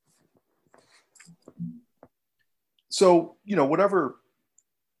 So, whatever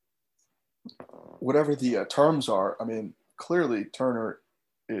the terms are, I mean, clearly Turner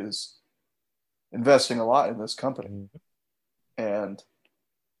is investing a lot in this company. And,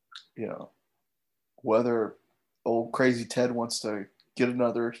 whether old crazy Ted wants to get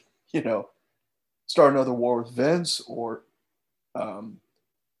another, start another war with Vince, or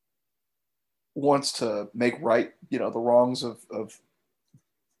wants to make right, the wrongs of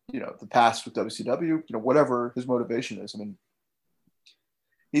the past with WCW, whatever his motivation is. I mean,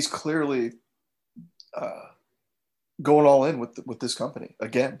 he's clearly going all in with this company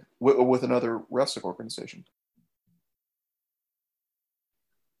again, with another wrestling organization.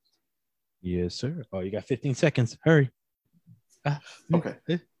 Yes, sir. Oh, you got 15 seconds. Hurry. Okay.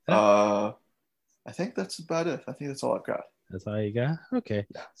 I think that's about it. I think that's all I've got. That's all you got? Okay.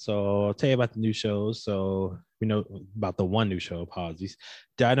 So I'll tell you about the new shows. So we know about the one new show, apologies.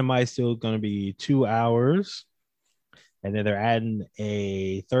 Dynamite's still going to be 2 hours. And then they're adding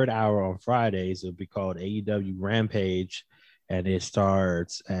a third hour on Fridays. It'll be called AEW Rampage. And it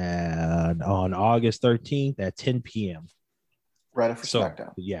starts on August 13th at 10 p.m. Right after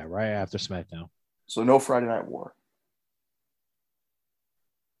SmackDown. Yeah, right after SmackDown. So no Friday Night War.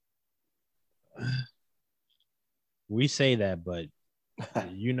 We say that, but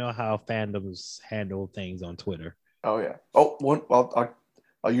you know how fandoms handle things on Twitter. Oh yeah.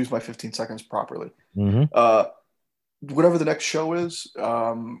 I'll use my 15 seconds properly. Whatever the next show is,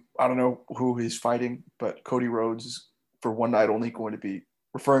 I don't know who he's fighting, but Cody Rhodes is for one night only going to be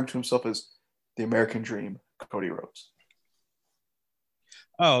referring to himself as the American Dream, Cody Rhodes.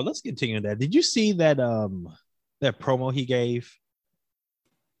 Oh, let's continue that. Did you see that that promo he gave?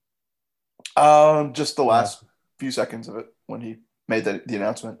 Just the last few seconds of it when he made the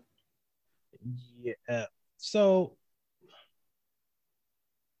announcement. Yeah. So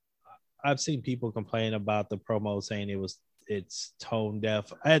I've seen people complain about the promo, saying it's tone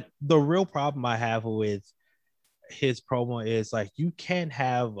deaf. The real problem I have with his promo is, like, you can't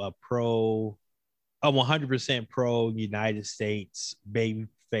have a 100% pro United States babyface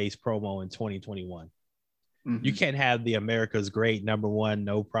promo in 2021. You can't have the America's Great #1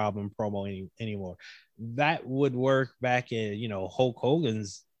 no problem promo anymore. That would work back in Hulk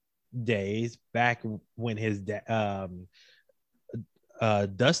Hogan's days, back when his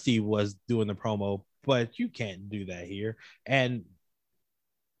Dusty was doing the promo, but you can't do that here. And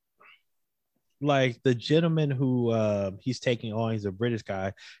like the gentleman who he's taking on, he's a British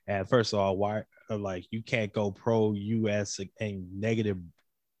guy, and first of all, why you can't go pro US and negative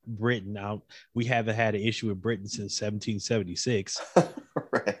Britain out. We haven't had an issue with Britain since 1776.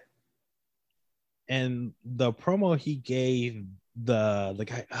 Right. And the promo he gave the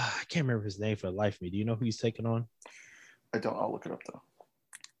guy, I can't remember his name for the life of me. Do you know who he's taking on? I don't. I'll look it up though.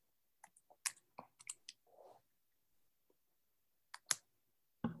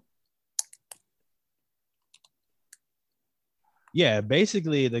 Yeah,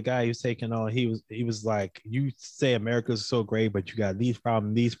 basically the guy who's taking on, he was like, you say America's so great, but you got these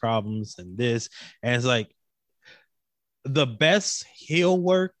problems, and this, and it's like the best heel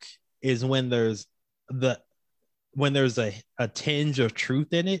work is the when there's a tinge of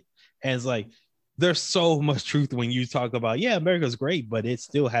truth in it, and it's like there's so much truth when you talk about, yeah, America's great, but it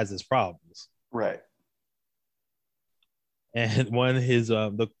still has its problems. Right. And one of his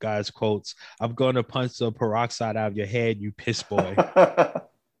the guy's quotes, "I'm going to punch the peroxide out of your head, you piss boy."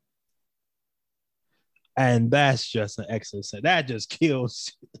 And that's just an excellent set. That just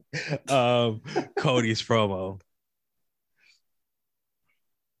kills Cody's promo.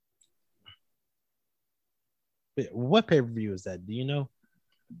 What pay-per-view is that? Do you know?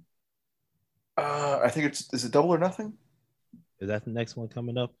 I think is it Double or Nothing? Is that the next one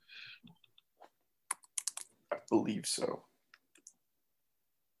coming up? I believe so.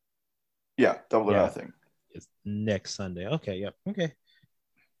 Yeah, Double or Nothing. It's next Sunday. Okay, yep. Okay.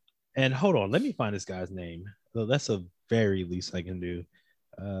 And hold on, let me find this guy's name. So that's the very least I can do.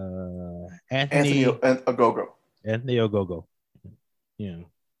 Anthony Ogogo. Anthony Ogogo. Yeah.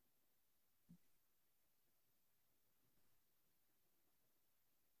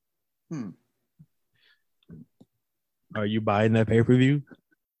 Are you buying that pay-per-view?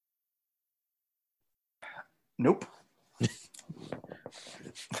 Nope.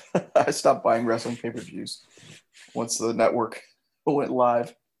 I stopped buying wrestling pay-per-views once the network went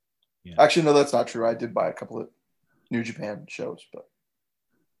live. Yeah. Actually, no, that's not true. I did buy a couple of New Japan shows, but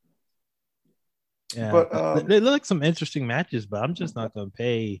yeah, but they look like some interesting matches, but I'm just not going to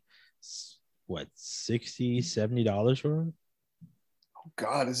pay what, $60-$70 for them. Oh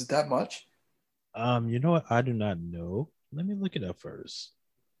God, is it that much? You know what? I do not know. Let me look it up first.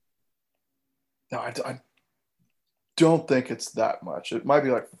 No, I don't think it's that much. It might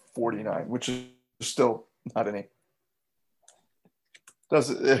be like $49, which is still not any.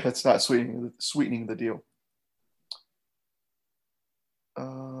 It's not sweetening the deal.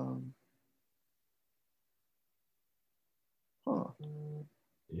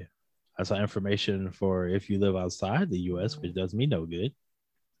 Yeah, that's information for if you live outside the U.S., which does me no good.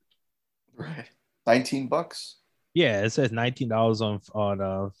 Right, $19. Yeah, it says $19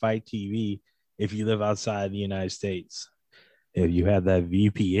 on Fight TV if you live outside the United States. If you have that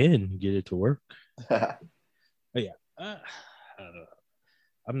VPN, get it to work. But yeah, I don't know.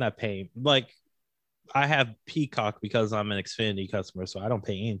 I'm not paying. Like, I have Peacock because I'm an Xfinity customer, so I don't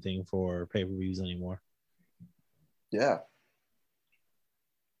pay anything for pay-per-views anymore. Yeah.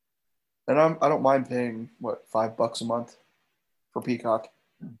 And I don't mind paying $5 a month for Peacock.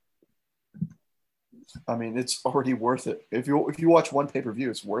 I mean, it's already worth it. If you watch one pay-per-view,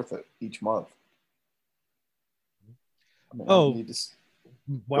 it's worth it each month. I mean,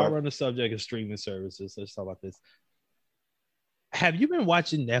 while we're on the subject of streaming services, let's talk about this. Have you been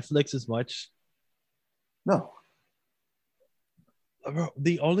watching Netflix as much? No.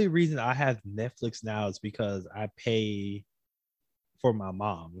 The only reason I have Netflix now is because I pay for my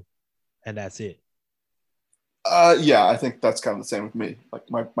mom, and that's it. Yeah, I think that's kind of the same with me. Like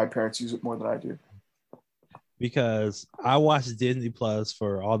my parents use it more than I do. Because I watch Disney Plus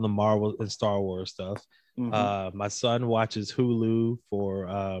for all the Marvel and Star Wars stuff. Mm-hmm. My son watches Hulu for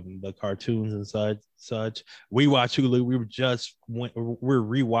the cartoons and such. We watch Hulu. We're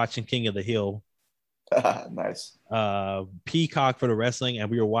rewatching King of the Hill. Nice. Peacock for the wrestling, and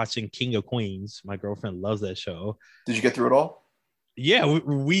we were watching King of Queens. My girlfriend loves that show. Did you get through it all? Yeah,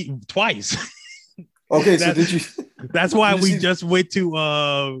 we twice. Okay, so did you? That's why we just went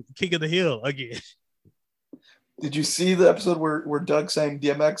to King of the Hill again. Did you see the episode where Doug sang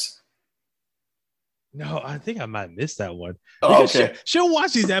DMX? No, I think I might miss that one. Oh, okay. She'll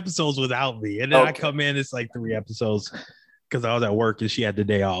watch these episodes without me, and then I come in. It's like 3 episodes because I was at work and she had the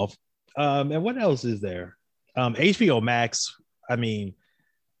day off. And what else is there? HBO Max. I mean,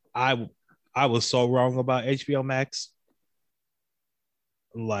 I was so wrong about HBO Max.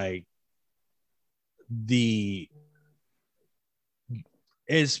 Like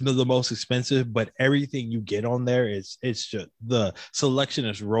it's the most expensive, but everything you get on there it's just the selection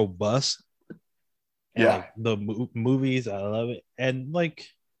is robust. And yeah, like the movies, I love it. And like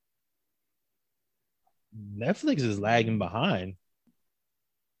Netflix is lagging behind.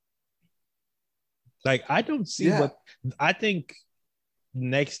 Like I don't see what I think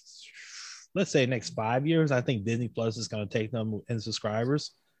let's say next 5 years, I think Disney Plus is going to take them in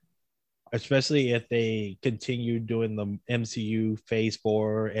subscribers, especially if they continue doing the MCU phase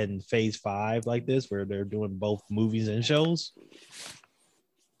 4 and phase 5 like this, where they're doing both movies and shows.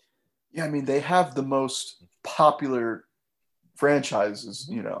 Yeah, I mean, they have the most popular franchises,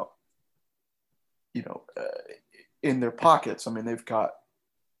 in their pockets. I mean, they've got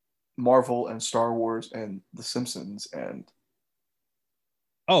Marvel and Star Wars and The Simpsons and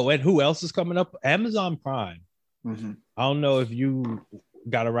Oh, and who else is coming up? Amazon Prime. mm-hmm. I don't know if you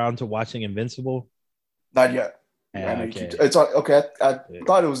got around to watching Invincible. Not yet. I know Okay. it's on. Okay, I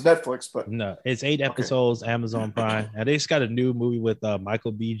thought it was Netflix, but no, it's 8 episodes. Okay. Amazon Prime, and they just got a new movie with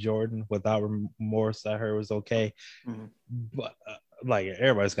Michael B. Jordan, Without Remorse. I heard was okay, but like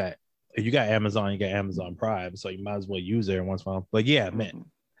everybody's got. If you got Amazon, you got Amazon Prime, so you might as well use it once in a while. But yeah, man,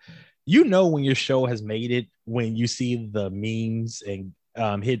 you know when your show has made it when you see the memes and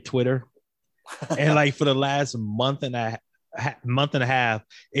hit Twitter, and like for the last month and a half,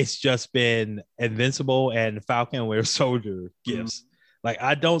 it's just been Invincible and Falcon Winter Soldier gifts. Like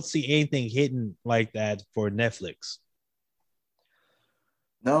I don't see anything hitting like that for Netflix.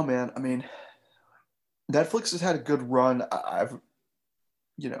 No, man. I mean, Netflix has had a good run. I've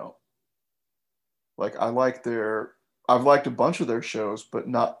I've liked a bunch of their shows, but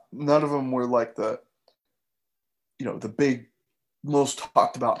none of them were like the big, most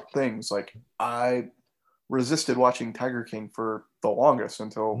talked about things. Like I resisted watching Tiger King for the longest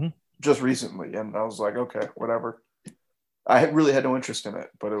until just recently, and I was like, okay, whatever. I really had no interest in it,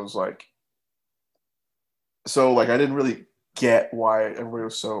 but it was like, so like I didn't really get why everybody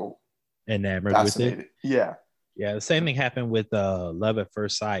was so enamored with it. Yeah. The same thing happened with Love at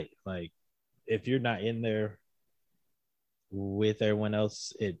First Sight. Like if you're not in there with everyone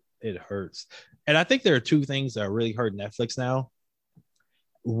else, it hurts. And I think there are two things that really hurt Netflix now.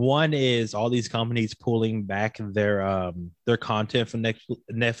 One is all these companies pulling back their content from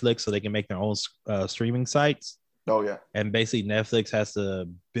Netflix so they can make their own streaming sites. Oh yeah. And basically Netflix has to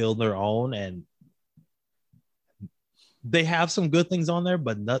build their own, and they have some good things on there,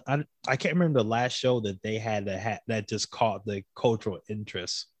 but I can't remember the last show that they had that just caught the cultural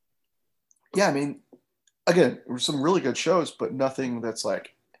interest. Yeah, I mean, again, there were some really good shows, but nothing that's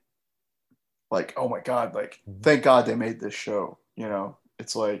like, oh my God, like, thank God they made this show. You know,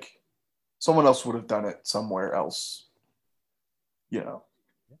 it's like someone else would have done it somewhere else, you know.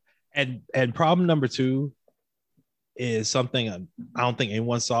 And problem number two is something I don't think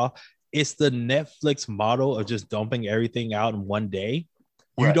anyone saw. It's the Netflix model of just dumping everything out in one day.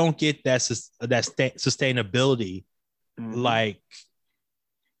 Right. You don't get that sustainability like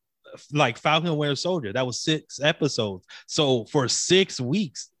Falcon Winter Soldier. That was 6 episodes. So for 6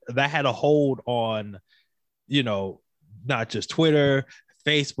 weeks, that had a hold on, not just Twitter,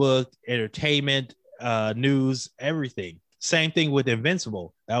 Facebook, entertainment, news, everything. Same thing with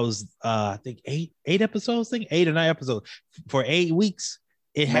Invincible. That was I think 8 episodes, 8 or 9 episodes for 8 weeks.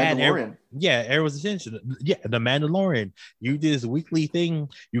 It had everyone's attention. Yeah, The Mandalorian. You did this weekly thing.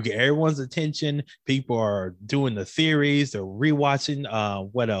 You get everyone's attention. People are doing the theories. They're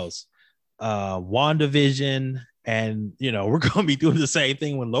rewatching. What else? WandaVision. And we're gonna be doing the same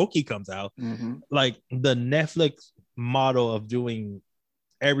thing when Loki comes out. Like the Netflix model of doing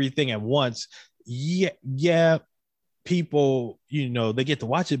everything at once. Yeah. People, they get to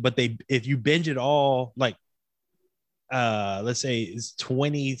watch it, but if you binge it all, like let's say it's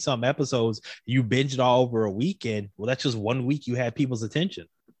 20 some episodes, you binge it all over a weekend. Well, that's just 1 week you had people's attention,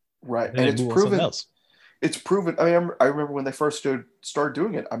 right? And it's proven. It's proven. I mean, I remember when they first started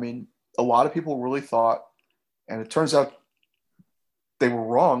doing it. I mean, a lot of people really thought, and it turns out they were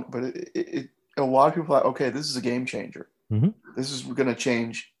wrong. But a lot of people thought, okay, this is a game changer. This is going to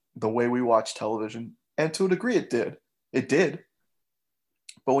change the way we watch television, and to a degree, it did. It did.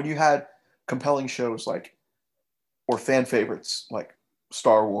 But when you had compelling shows or fan favorites like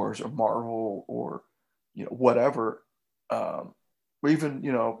Star Wars or Marvel or whatever, or even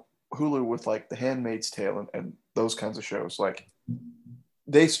Hulu with like The Handmaid's Tale and those kinds of shows, like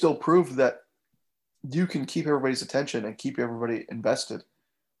they still proved that you can keep everybody's attention and keep everybody invested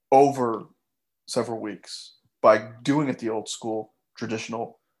over several weeks by doing it the old school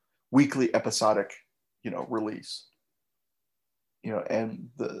traditional weekly episodic release. And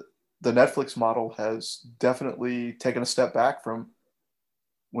the Netflix model has definitely taken a step back from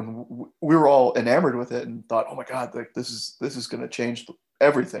when we were all enamored with it and thought, oh my God, like this is going to change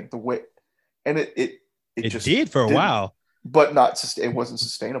everything the way, and it just did for a while, but it wasn't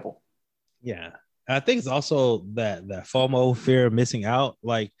sustainable. Yeah. I think it's also that FOMO, fear of missing out.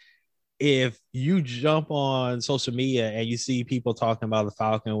 Like if you jump on social media and you see people talking about the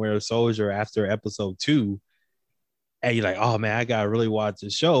Falcon Winter Soldier after episode 2, and you're like, oh man, I gotta really watch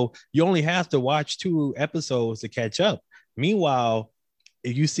this show. You only have to watch 2 episodes to catch up. Meanwhile,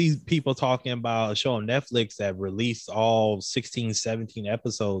 if you see people talking about a show on Netflix that released all 16, 17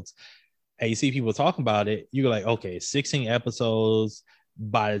 episodes, and you see people talking about it, you're like, okay, 16 episodes.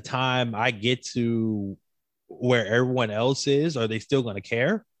 By the time I get to where everyone else is, are they still going to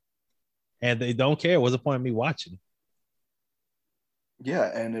care? And they don't care. What's the point of me watching? Yeah,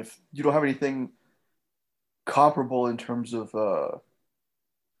 and if you don't have anything comparable in terms of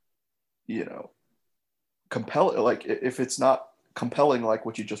you know, compelling, like if it's not compelling like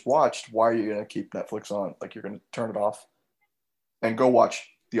what you just watched, why are you gonna keep Netflix on? Like you're gonna turn it off and go watch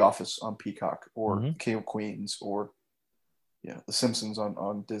The Office on Peacock or King of Queens or The Simpsons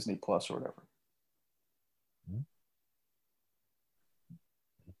on Disney Plus or whatever.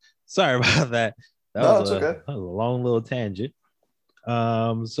 Sorry about that. No, it's okay. That was a long little tangent.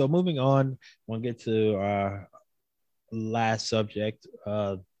 So moving on, we'll get to our last subject.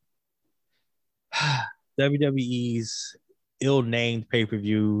 WWE's ill-named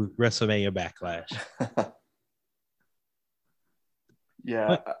pay-per-view WrestleMania Backlash.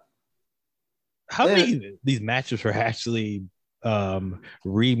 Yeah. How many these matches were actually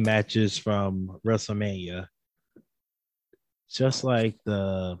rematches from WrestleMania? Just like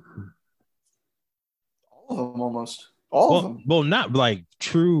all of them, almost all of them. Well, not like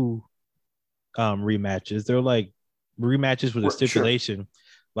true rematches. They're like rematches with a stipulation. Sure.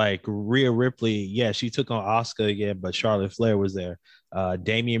 Like Rhea Ripley, yeah, she took on Asuka again, but Charlotte Flair was there.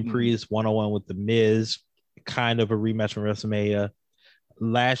 Damian Priest 1-on-1 with The Miz, kind of a rematch from WrestleMania.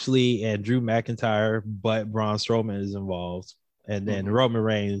 Lashley and Drew McIntyre, but Braun Strowman is involved. And then Roman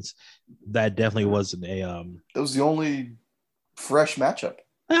Reigns, that definitely wasn't a that was the only fresh matchup.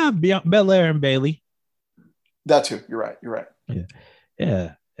 Belair and Bayley. That too. You're right.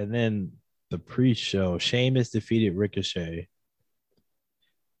 Yeah. And then the pre-show, Sheamus defeated Ricochet.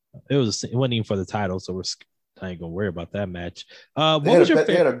 It wasn't even for the title, so I ain't gonna worry about that match.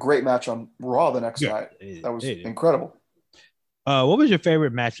 They had a great match on Raw the next night. That was incredible. What was your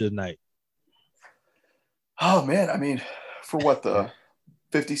favorite match of the night? Oh man, I mean, for what, the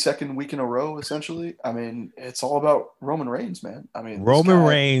 52nd week in a row, essentially. I mean, it's all about Roman Reigns, man. I mean, Roman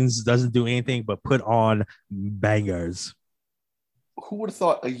Reigns doesn't do anything but put on bangers. Who would have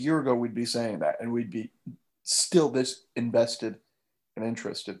thought a year ago we'd be saying that, and we'd be still this invested and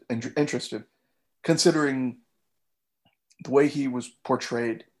interested, considering the way he was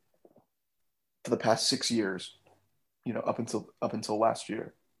portrayed for the past 6 years, up until last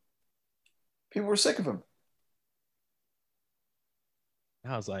year. People were sick of him.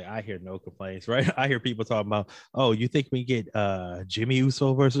 I was like, I hear no complaints, right? I hear people talking about, oh, you think we get Jimmy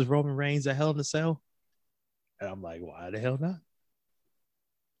Uso versus Roman Reigns at Hell in a Cell? And I'm like, why the hell not?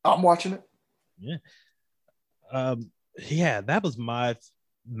 I'm watching it. Yeah. Yeah, that was my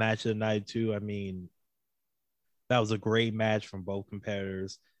match of the night too. I mean, that was a great match from both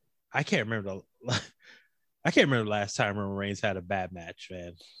competitors. I can't remember the last time Roman Reigns had a bad match,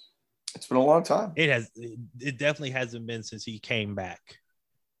 man. It's been a long time. It definitely hasn't been since he came back.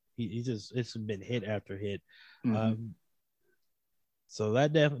 It's been hit after hit. So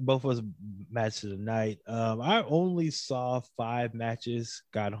that definitely both was matches of the night. I only saw 5 matches.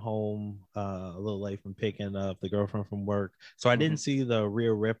 Got home a little late from picking up the girlfriend from work, so I didn't see the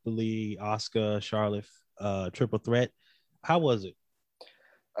Rhea Ripley, Asuka, Charlotte triple threat. How was it?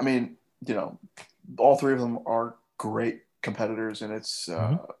 I mean, all 3 of them are great competitors, and it's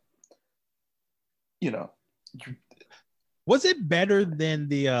was it better than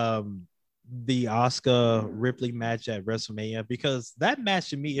the Asuka Ripley match at WrestleMania? Because that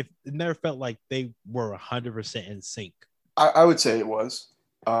match to me, it never felt like they were 100% in sync. I would say it was.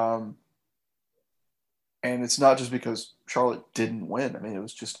 And it's not just because Charlotte didn't win. I mean, it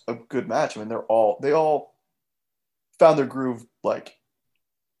was just a good match. I mean, they all found their groove, like,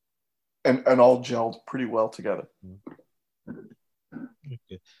 and all gelled pretty well together.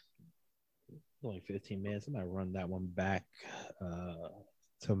 Okay. Only 15 minutes. I might run that one back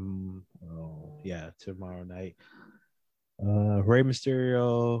tomorrow night. Rey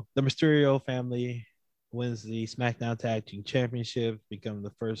Mysterio, the Mysterio family wins the SmackDown Tag Team Championship, become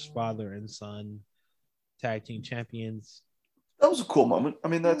the first father and son tag team champions. That was a cool moment. I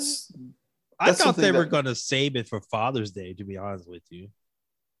mean, I thought they were going to save it for Father's Day, to be honest with you.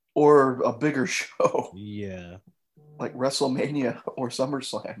 Or a bigger show. Yeah. Like WrestleMania or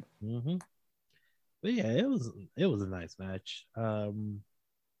SummerSlam. But yeah, it was a nice match.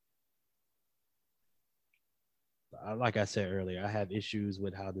 Like I said earlier, I have issues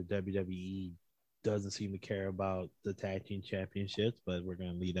with how the WWE doesn't seem to care about the tag team championships, but we're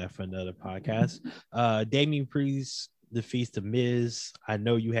gonna leave that for another podcast. Damian Priest defeats The Miz. I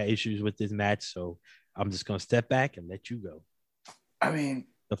know you had issues with this match, so I'm just gonna step back and let you go. I mean,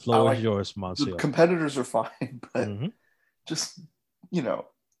 the floor is yours, Monsieur. The competitors are fine, but just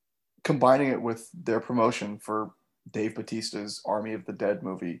combining it with their promotion for Dave Bautista's Army of the Dead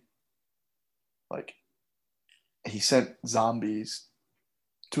movie, like, he sent zombies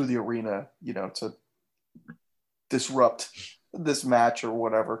to the arena, to disrupt this match or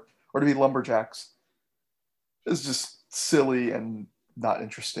whatever, or to be lumberjacks. It's just silly and not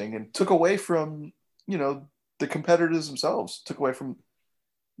interesting, and took away from, the competitors themselves, took away from,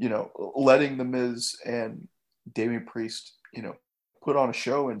 letting The Miz and Damian Priest, put on a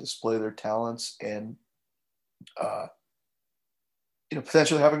show and display their talents and,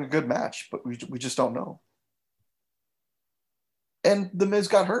 potentially having a good match, but we just don't know. And The Miz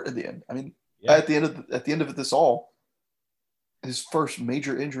got hurt at the end. I mean, at the end of this all, his first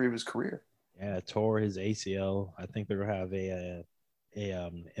major injury of his career. Yeah, tore his ACL. I think they're gonna have a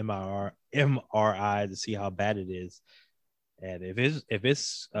MRI to see how bad it is. And if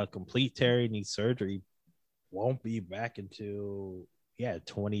it's a complete tear, needs surgery, won't be back until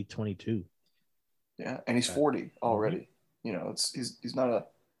 2022. Yeah, and he's 40 already. He's not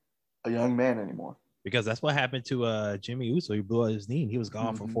a young man anymore. Because that's what happened to Jimmy Uso. He blew out his knee and he was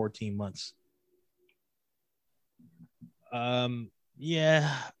gone for 14 months. I'm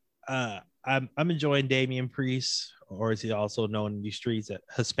enjoying Damian Priest, or is he also known in these streets as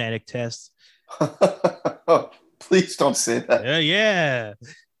Hispanic Test? Please don't say that. Yeah.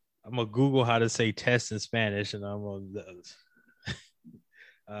 I'm gonna Google how to say test in Spanish, and I'm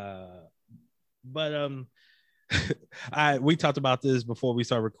gonna. We talked about this before we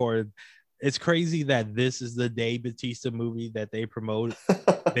start recording. It's crazy that this is the Dave Bautista movie that they promote.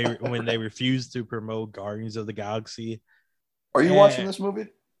 When they refused to promote Guardians of the Galaxy. Are you watching this movie?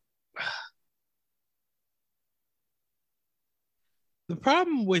 The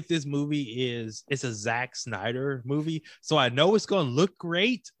problem with this movie is it's a Zack Snyder movie, so I know it's going to look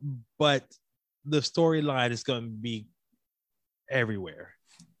great, but the storyline is going to be everywhere.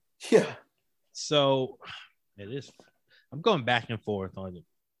 Yeah. So it is. I'm going back and forth on it,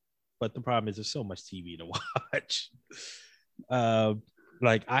 but the problem is there's so much TV to watch.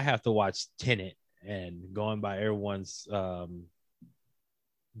 Like I have to watch Tenet, and going by everyone's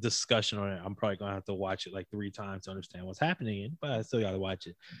discussion on it, I'm probably gonna have to watch it like 3 times to understand what's happening, but I still gotta watch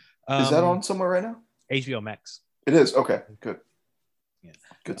it. Is that on somewhere right now? HBO Max. It is. Okay, good. Yeah,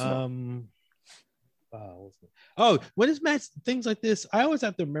 good to know. When it's match things like this, I always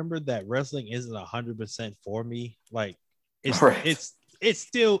have to remember that wrestling isn't 100% for me. Like it's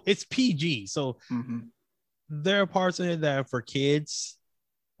still PG, so there are parts of it that are for kids.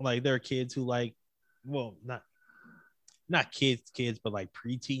 Like there are kids who like, well, not kids, but like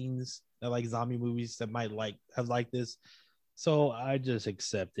preteens that like zombie movies that might have liked this. So I just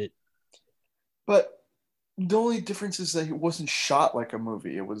accept it. But the only difference is that it wasn't shot like a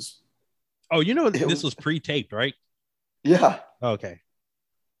movie. It was. Oh, this was pre-taped, right? Yeah. Okay.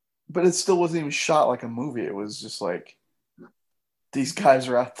 But it still wasn't even shot like a movie. It was just like these guys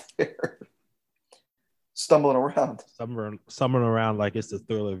are out there stumbling around. Stumbling around like it's a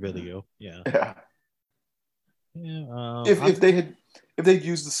Thriller video. Yeah. Yeah. Yeah. If they'd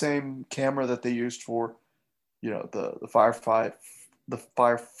used the same camera that they used for, the Firefly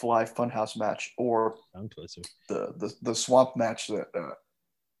Funhouse match, or the Swamp match that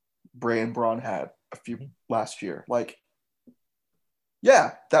Bray and Braun had last year, like,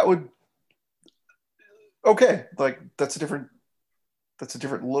 yeah, that would okay. Like that's a different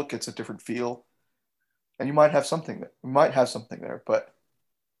look. It's a different feel, and you might have something there, but.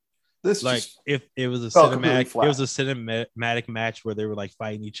 This like if it was a cinematic match where they were like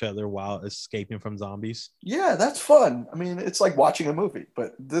fighting each other while escaping from zombies. Yeah, that's fun. I mean, it's like watching a movie,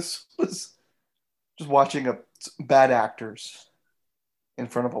 but this was just watching bad actors in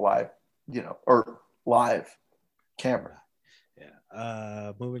front of a live camera.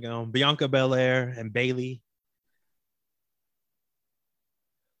 Yeah. Moving on, Bianca Belair and Bayley.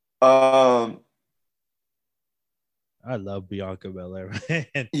 I love Bianca Belair.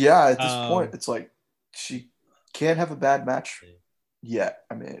 Yeah, at this point, it's like she can't have a bad match yet.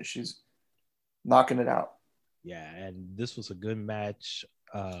 I mean, she's knocking it out. Yeah, and this was a good match.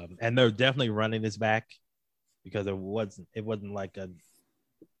 And they're definitely running this back because it wasn't like a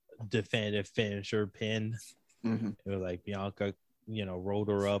definitive finisher pin. Mm-hmm. It was like Bianca, rolled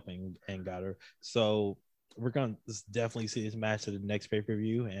her up and got her. So we're gonna definitely see this match at the next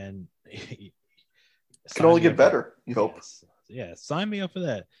pay-per-view, and it can only get better, you hope. Yeah, sign me up for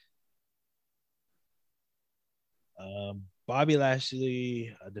that. Bobby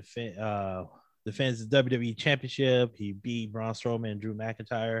Lashley defends the WWE Championship. He beat Braun Strowman and Drew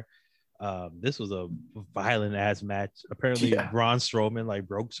McIntyre. This was a violent ass match. Apparently, Braun Strowman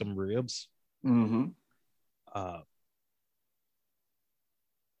broke some ribs. Mm-hmm.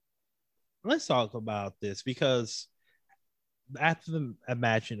 Let's talk about this because after the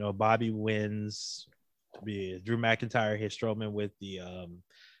match, Bobby wins Yeah, Drew McIntyre hit Strowman with the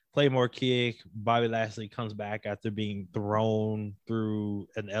Claymore kick. Bobby Lashley comes back after being thrown through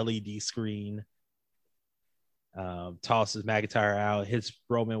an LED screen. Tosses McIntyre out, hits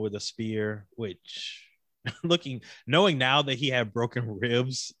Roman with a spear, which knowing now that he had broken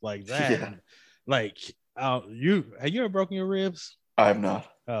ribs like that, Yeah. like you have you ever broken your ribs? I have not.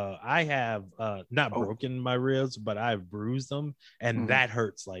 I have not Oh. broken my ribs, but I've bruised them, and Mhm. that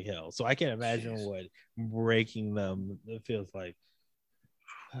hurts like hell. So I can't imagine what breaking them feels like.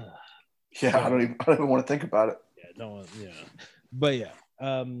 Yeah, So, I don't even want to think about it. but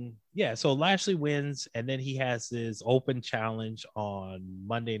yeah. So Lashley wins, and then he has this open challenge on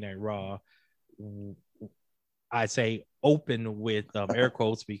Monday Night Raw. I say open with air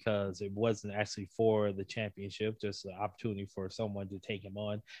quotes because it wasn't actually for the championship, just an opportunity for someone to take him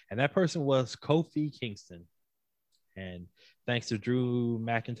on. And that person was Kofi Kingston. And thanks to Drew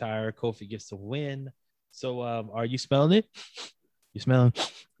McIntyre, Kofi gets to win. So are you smelling it? You smelling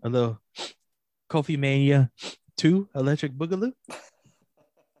a little Kofi Mania 2 Electric Boogaloo?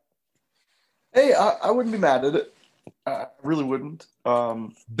 Hey, I wouldn't be mad at it. I really wouldn't.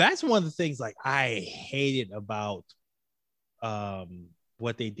 That's one of the things like I hated about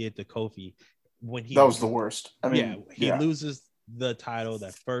what they did to Kofi when that was the worst. I mean, he loses the title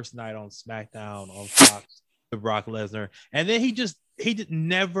that first night on SmackDown on Fox to Brock Lesnar, and then he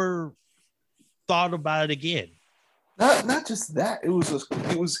never thought about it again. Not just that. It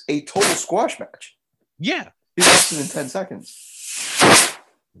was a total squash match. Yeah, he lost it in 10 seconds.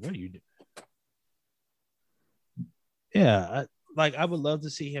 What do you do? Yeah, I would love to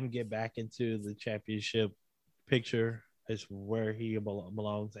see him get back into the championship picture. Is where he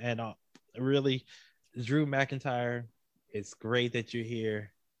belongs, and really, Drew McIntyre, it's great that you're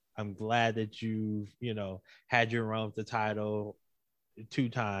here. I'm glad that you've had your run with the title 2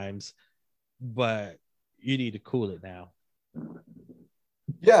 times, but you need to cool it now.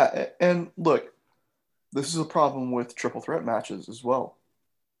 Yeah, and look, this is a problem with triple threat matches as well.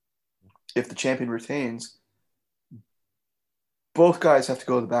 If the champion retains, both guys have to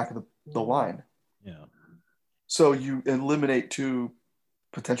go to the back of the line. Yeah. So you eliminate 2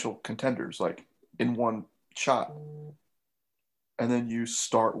 potential contenders like in one shot. And then you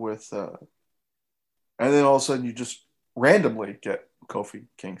start with and then all of a sudden you just randomly get Kofi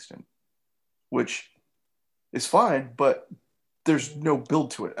Kingston, which is fine, but there's no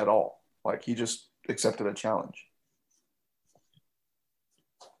build to it at all. Like he just accepted a challenge.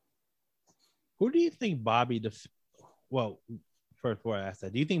 Who do you think Bobby well, first before I ask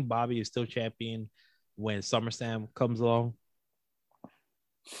that, do you think Bobby is still champion when SummerSlam comes along?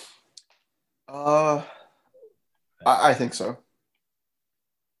 I think so.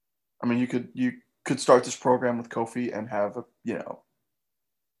 I mean, you could start this program with Kofi and have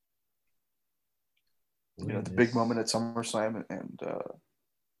the big moment at SummerSlam, and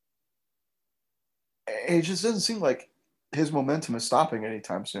it just doesn't seem like his momentum is stopping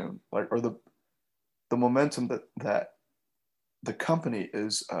anytime soon. Like, or the momentum that the company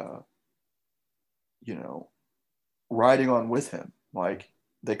is, riding on with him. Like,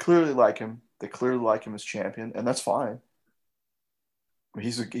 they clearly like him. They clearly like him as champion, and that's fine. I mean,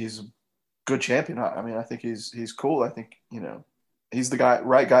 he's a good champion. I mean, I think he's cool. I think he's the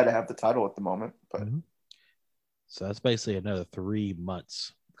right guy to have the title at the moment. But so that's basically another 3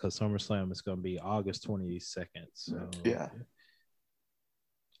 months because SummerSlam is going to be August 22nd. So yeah,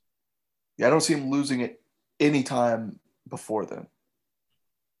 I don't see him losing it anytime before then.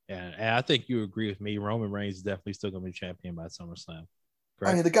 Yeah, and I think you agree with me. Roman Reigns is definitely still going to be champion by SummerSlam.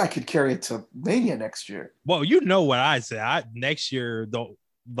 Correct? I mean, the guy could carry it to Mania next year. Well, you know what I said. Next year, though,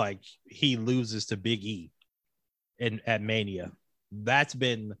 like he loses to Big E at Mania. That's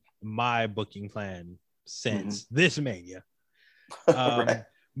been my booking plan since this Mania. Right.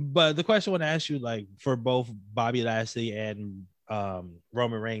 But the question I want to ask you, like for both Bobby Lashley and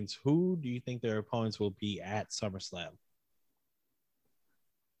Roman Reigns, who do you think their opponents will be at SummerSlam?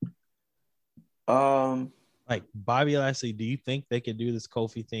 Like Bobby Lashley, do you think they could do this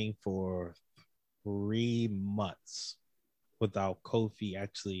Kofi thing for 3 months without Kofi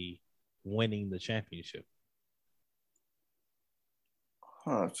actually winning the championship?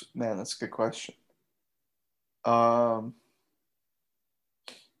 Man, that's a good question. I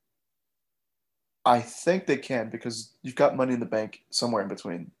think they can because you've got Money in the Bank somewhere in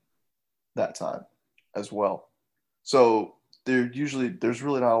between that time as well. So there's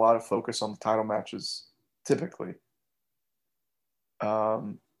really not a lot of focus on the title matches typically.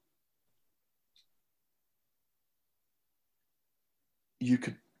 You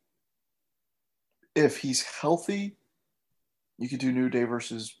could, if he's healthy, you could do New Day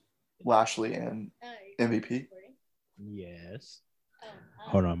versus Lashley and MVP. Yes.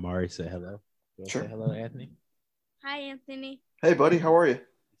 Hold on, Mari said hello. You Sure. Say hello, Anthony. Hi, Anthony. Hey, buddy. How are you?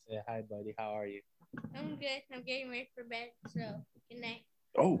 Say hi, buddy. How are you? I'm good. I'm getting ready for bed, so good night.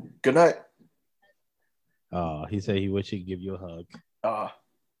 Oh, good night. Oh, he said he wish he'd give you a hug. All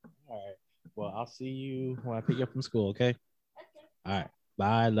right. Well, I'll see you when I pick you up from school, okay? All right.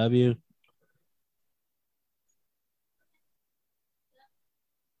 Bye. Love you.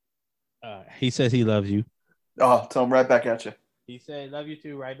 He says he loves you. Oh, tell him right back at you. He said, love you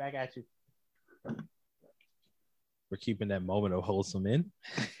too. Right back at you. We're keeping that moment of wholesome in.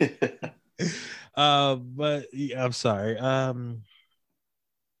 But yeah, I'm sorry. I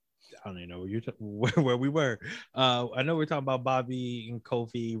don't even know where we were. I know we're talking about Bobby and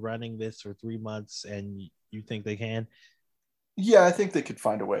Kofi running this for 3 months, and you think they can? Yeah, I think they could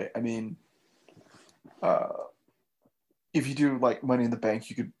find a way. I mean, if you do like Money in the Bank,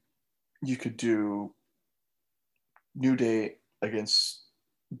 you could do New Day against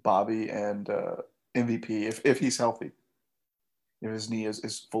Bobby and MVP if he's healthy, if his knee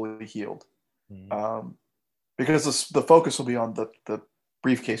is fully healed. Mm-hmm. Because the focus will be on the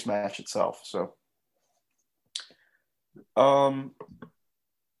briefcase match itself. So, and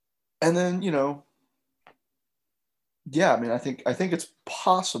then yeah, I mean, I think it's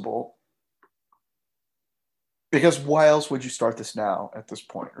possible. Because why else would you start this now at this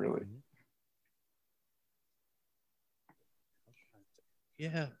point, really?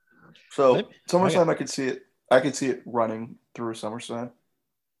 Yeah. So SummerSlam, I could see it. I could see it running through SummerSlam.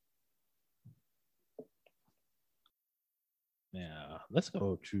 Yeah. Let's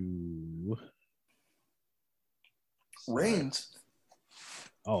go to Reigns.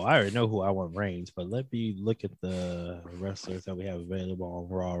 Oh, I already know who I want Reigns, but let me look at the wrestlers that we have available on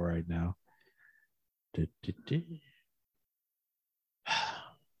Raw right now. The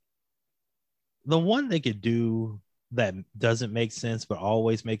one they could do that doesn't make sense but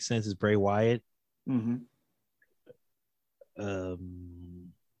always makes sense is Bray Wyatt. Mm-hmm.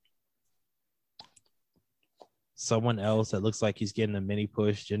 Someone else that looks like he's getting a mini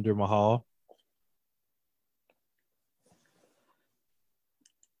push, Jinder Mahal.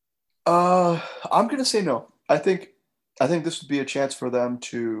 I'm gonna say no. I think this would be a chance for them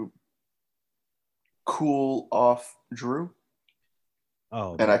to cool off Drew.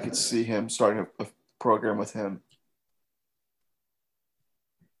 Oh, and I could see him starting a program with him.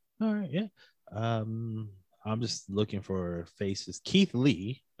 All right, yeah. I'm just looking for faces. Keith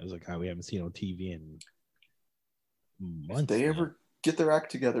Lee is a guy we haven't seen on TV in months. If they ever get their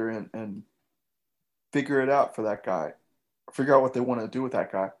act together and figure it out for that guy, figure out what they want to do with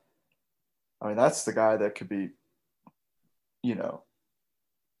that guy. I mean, that's the guy that could be,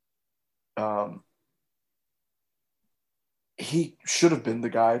 he should have been the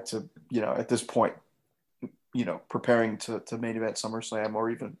guy to, at this point, preparing to main event SummerSlam or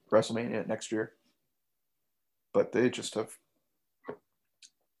even WrestleMania next year. But they just have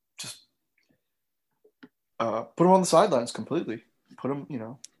put him on the sidelines completely. Put him,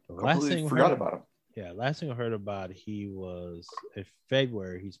 completely forgot about him. Yeah, last thing I heard about, he was in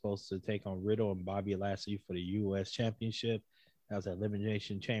February. He's supposed to take on Riddle and Bobby Lashley for the U.S. Championship. That was at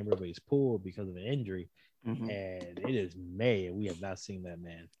Elimination Chamber, but he's pulled because of an injury. Mm-hmm. And it is May, and we have not seen that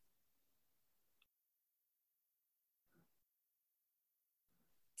man.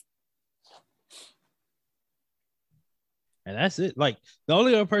 And that's it. Like, the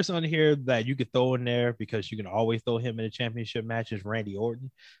only other person on here that you could throw in there, because you can always throw him in a championship match, is Randy Orton.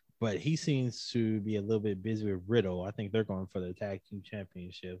 But he seems to be a little bit busy with Riddle. I think they're going for the tag team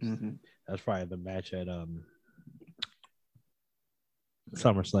championships. Mm-hmm. That's probably the match at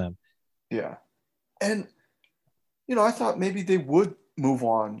SummerSlam. Yeah. And, I thought maybe they would move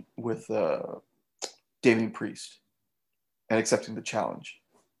on with Damian Priest and accepting the challenge.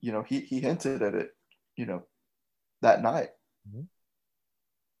 He hinted at it, that night. Mm-hmm.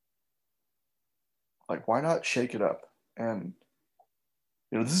 Like, why not shake it up? And,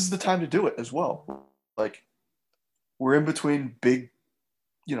 this is the time to do it as well. Like, we're in between big,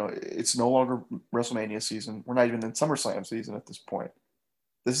 it's no longer WrestleMania season. We're not even in SummerSlam season at this point.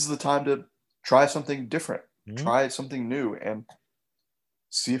 This is the time to try something different, try something new, and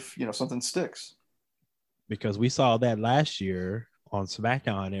see if, something sticks. Because we saw that last year on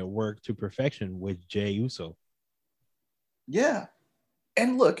SmackDown, it worked to perfection with Jey Uso. Yeah.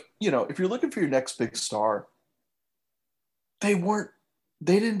 And look, if you're looking for your next big star, they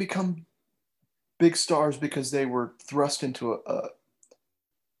didn't become big stars because they were thrust into a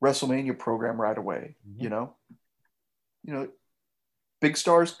WrestleMania program right away. Mm-hmm. Big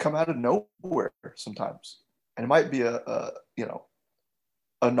stars come out of nowhere sometimes, and it might be a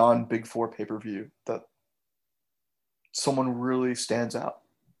a non-Big Four pay-per-view that someone really stands out.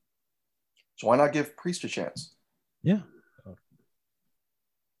 So why not give Priest a chance? Yeah.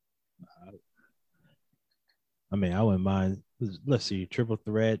 I mean, I wouldn't mind. Let's see, triple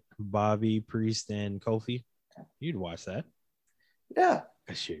threat, Bobby, Priest, and Kofi. You'd watch that. Yeah.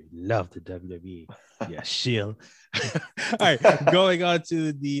 I sure love the WWE. Yeah, shield. All right, going on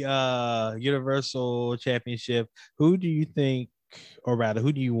to the Universal Championship. Who do you think, or rather,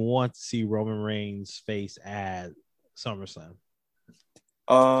 who do you want to see Roman Reigns face at SummerSlam?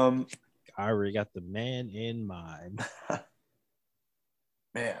 I already got the man in mind.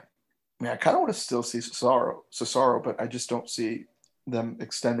 Man, I kind of want to still see Cesaro, but I just don't see them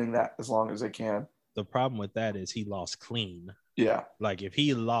extending that as long as they can. The problem with that is he lost clean. Yeah. Like if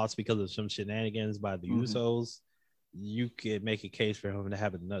he lost because of some shenanigans by the Usos, you could make a case for him to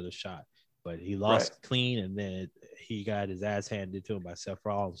have another shot. But he lost clean, and then he got his ass handed to him by Seth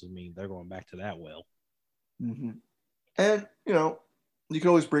Rollins. I mean, they're going back to that well. Mm-hmm. And, you can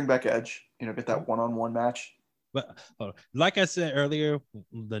always bring back Edge, get that one-on-one match. But like I said earlier,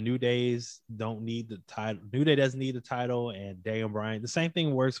 the New Days don't need the title. New Day doesn't need the title, and Daniel Bryan. The same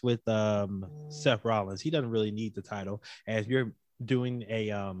thing works with Seth Rollins. He doesn't really need the title. And if you're doing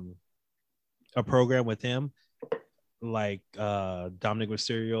a program with him, like Dominic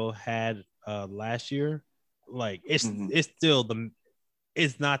Mysterio had last year, like it's still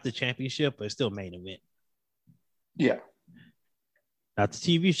it's not the championship, but it's still main event. Yeah, not the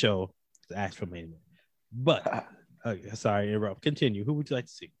TV show, the actual main event. But sorry, interrupt. Continue. Who would you like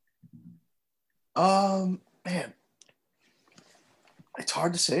to see? Man, it's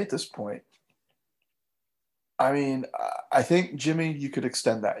hard to say at this point. I mean, I think Jimmy, you could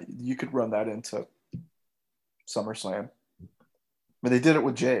extend that. You could run that into SummerSlam. I mean, they did it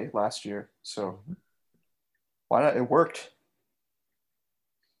with Jay last year, so why not? It worked.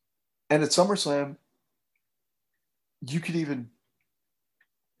 And at SummerSlam, you could even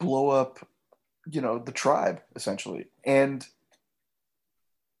blow up the tribe essentially. And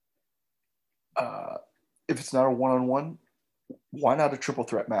if it's not a one-on-one, why not a triple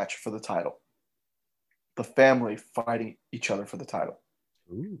threat match for the title? The family fighting each other for the title.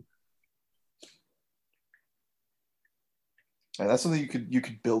 Ooh. And that's something you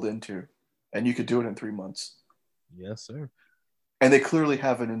could build into, and you could do it in 3 months. Yes, sir. And they clearly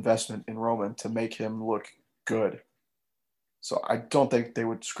have an investment in Roman to make him look good. So I don't think they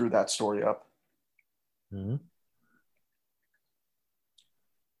would screw that story up. Mm-hmm.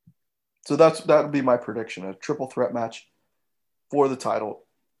 So that would be my prediction: a triple threat match for the title.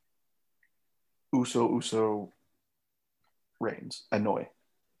 Uso, Reigns, Anoy,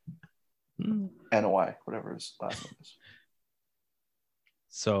 N-O-I, whatever his last name is.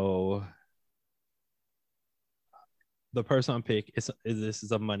 So the person I pick is this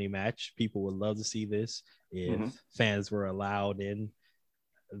is a money match. People would love to see this. If fans were allowed in,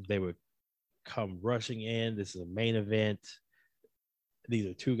 they would come rushing in. This is a main event. These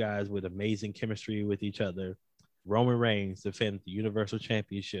are two guys with amazing chemistry with each other. Roman Reigns defends the Universal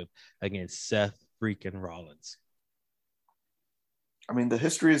Championship against Seth freaking Rollins. I mean, the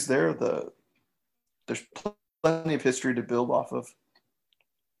history is there. There's plenty of history to build off of.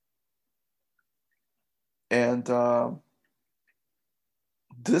 And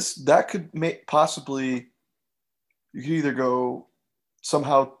that could possibly, you could either go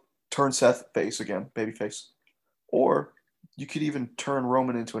somehow turn Seth face again, babyface, or you could even turn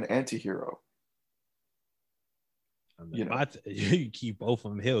Roman into an anti-hero. I mean, you keep both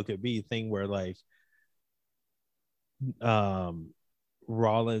of them here. It could be a thing where like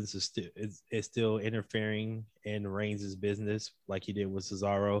Rollins is still interfering in Reigns' business like he did with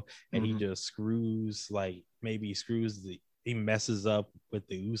Cesaro, and he just screws he messes up with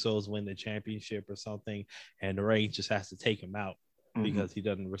the Usos, win the championship or something, and Reigns just has to take him out because he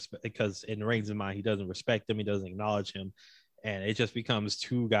doesn't respect, because in Reigns' mind he doesn't respect him, he doesn't acknowledge him, and it just becomes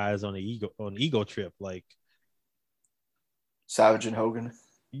two guys on an ego trip, like Savage and Hogan.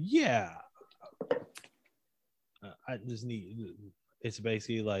 Yeah. I just need, it's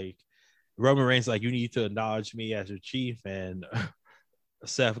basically like Roman Reigns like, you need to acknowledge me as your chief, and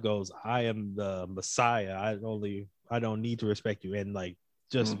Seth goes, I am the Messiah. I don't need to respect you, and like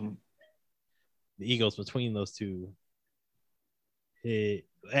just the egos between those two. And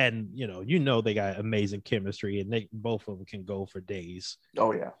they got amazing chemistry, and both of them can go for days.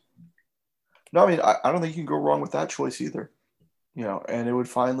 Oh yeah. No, I mean I don't think you can go wrong with that choice either. And it would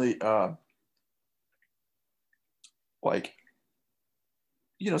finally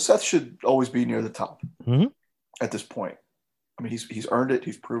Seth should always be near the top at this point. I mean, he's earned it.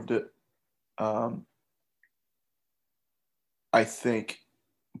 He's proved it. I think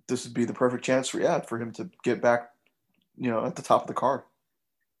this would be the perfect chance for him to get back, at the top of the card.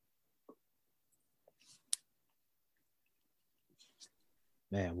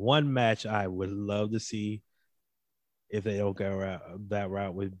 Man, one match I would love to see if they don't go that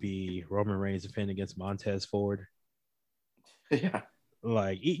route would be Roman Reigns defending against Montez Ford. Yeah.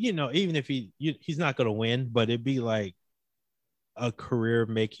 Like, even if he's not going to win, but it'd be like a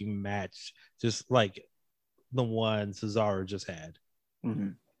career-making match, just like the one Cesaro just had. Mm-hmm.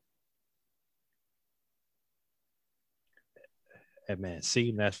 And man,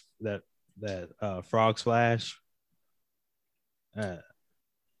 seeing that frog splash.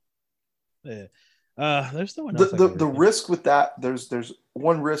 There's no one else. The risk with that, there's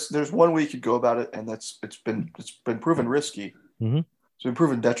one risk. There's one way you could go about it, and it's been proven risky. Mm-hmm. It's been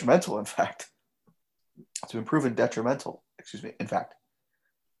proven detrimental. In fact, it's been proven detrimental. Excuse me. In fact,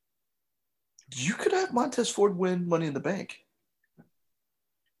 you could have Montez Ford win Money in the Bank.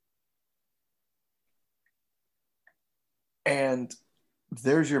 And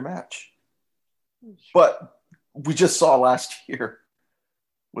there's your match. But we just saw last year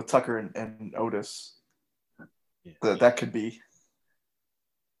with Tucker and Otis that could be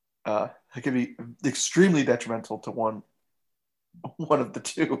extremely detrimental to one of the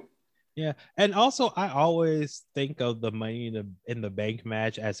two. Yeah, and also I always think of the Money in the Bank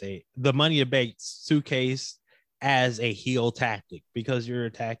match as the Money in the Bank suitcase as a heel tactic, because you're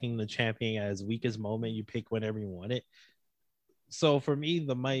attacking the champion at his weakest moment. You pick whenever you want it. So for me,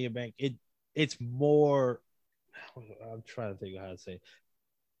 the Money in the Bank, it's more. I'm trying to think of how to say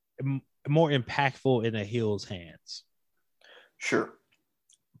it, more impactful in a heel's hands. Sure,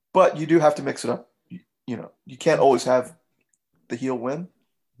 but you do have to mix it up. You can't always have the heel win.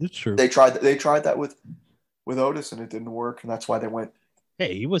 It's true. They tried that with Otis, and it didn't work, and that's why they went.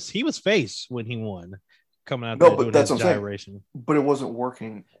 Hey, he was face when he won, coming out. No, but that's what I'm saying. But it wasn't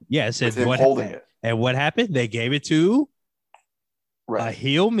working. Yes, with him holding it. And what happened? They gave it to a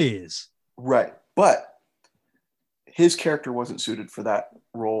heel Miz. Right, but his character wasn't suited for that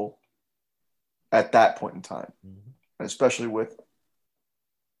role at that point in time, and especially with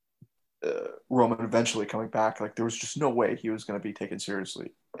Roman eventually coming back. Like, there was just no way he was going to be taken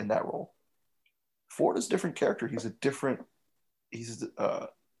seriously in that role. Ford is a different character. He's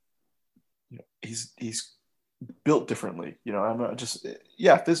built differently. I'm not just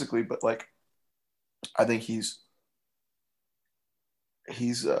physically, but like, I think he's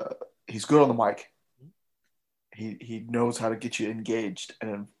good on the mic. He knows how to get you engaged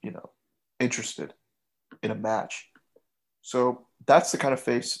and interested in a match. So that's the kind of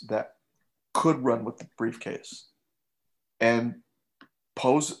face that could run with the briefcase and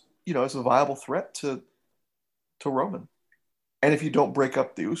pose, as a viable threat to Roman. And if you don't break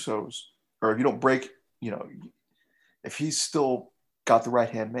up the Usos, or if you don't break, if he's still got the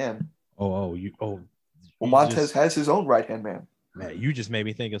right-hand man. Well, Montez has his own right-hand man. Man, you just made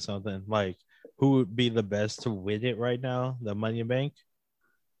me think of something. Like, who would be the best to win it right now? The Money in the Bank?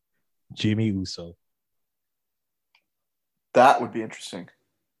 Jimmy Uso. That would be interesting.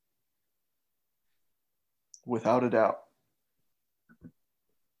 Without a doubt.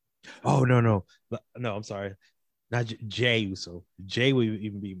 Oh, no, I'm sorry. Not Jay Uso. Jay would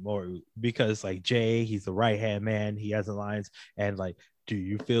even be more, because like Jay, he's the right-hand man. He has the lines. And like, do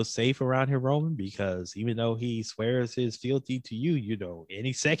you feel safe around here, Roman? Because even though he swears his fealty to you,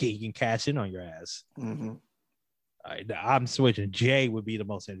 any second he can cash in on your ass. Mm-hmm. I'm switching. Jay would be the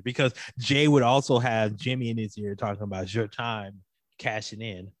most interesting, because Jay would also have Jimmy in his ear talking about your time cashing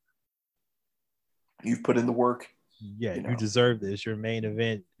in. You've put in the work. Yeah, you deserve this. Your main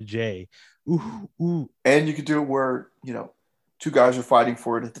event, Jay. Ooh. And you could do it where, two guys are fighting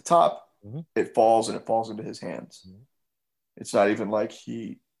for it at the top. Mm-hmm. It falls into his hands. Mm-hmm. It's not even like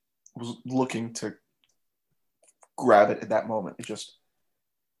he was looking to grab it at that moment. It just,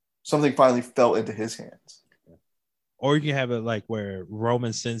 something finally fell into his hands. Or you can have it like where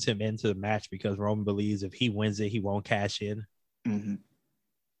Roman sends him into the match because Roman believes if he wins it, he won't cash in. Mm-hmm.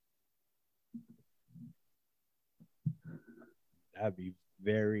 That'd be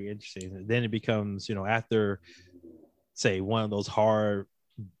very interesting. And then it becomes, after, say, one of those hard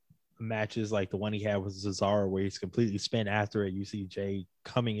matches like the one he had with Cesaro, where he's completely spent after it, you see Jay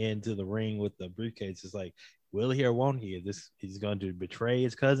coming into the ring with the briefcase. It's like, will he or won't he? He's going to betray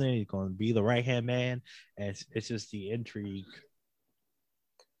his cousin. He's going to be the right-hand man. And it's just the intrigue.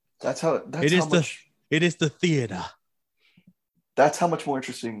 It is the theater. That's how much more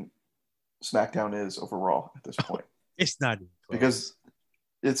interesting SmackDown is overall at this point. It's not even close. Because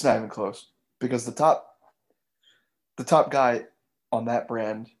it's not even close. Because the top guy on that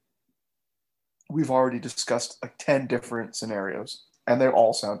brand, we've already discussed like 10 different scenarios and they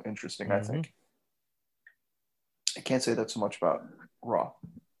all sound interesting. Mhm. I think I can't say that so much about Raw.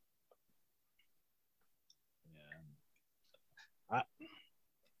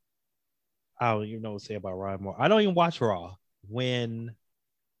 I don't even know what to say about Raw anymore. I don't even watch Raw. When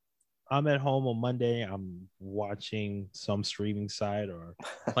I'm at home on Monday, I'm watching some streaming site or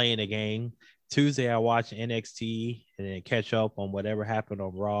playing a game. Tuesday, I watch NXT and then catch up on whatever happened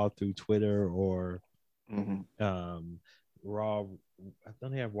on Raw through Twitter or Raw. I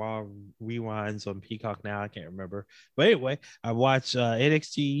don't have Raw rewinds on Peacock now. I can't remember. But anyway, I watch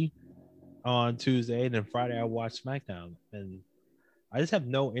NXT on Tuesday, and then Friday I watch SmackDown. And I just have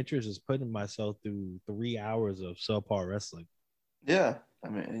no interest in putting myself through 3 hours of subpar wrestling. Yeah, I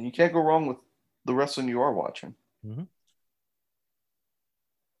mean, you can't go wrong with the wrestling you are watching. Mm-hmm.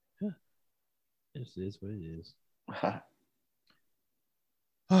 Yeah, it is what it is.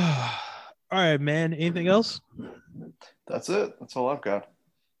 All right, man. Anything else? That's it. That's all I've got.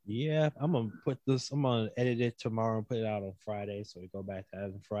 Yeah, I'm gonna edit it tomorrow and put it out on Friday. So we go back to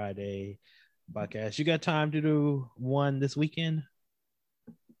having Friday podcast. You got time to do one this weekend?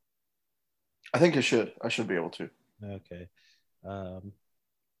 I think I should. I should be able to. Okay.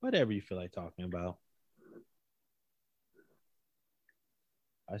 Whatever you feel like talking about.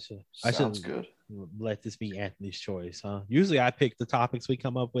 Sounds good. Let this be Anthony's choice, huh? Usually I pick the topics we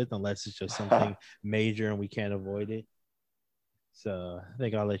come up with unless it's just something major and we can't avoid it. So I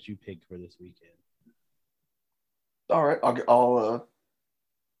think I'll let you pick for this weekend. All right, I'll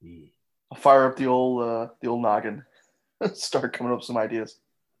fire up the old noggin. Start coming up with some ideas.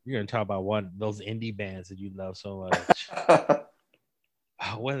 You're gonna talk about one of those indie bands that you love so much.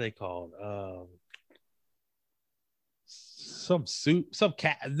 What are they called? Some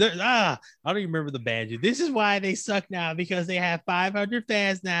cat. I don't even remember the band. This is why they suck now, because they have 500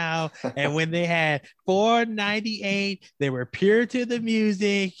 fans now, and when they had 498, they were pure to the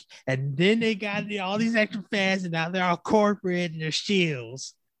music, and then they got all these extra fans, and now they're all corporate and they're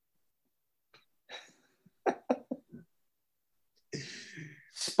shills.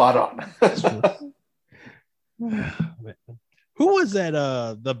 Spot on. Who was that?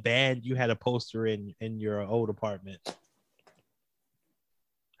 The band you had a poster in your old apartment?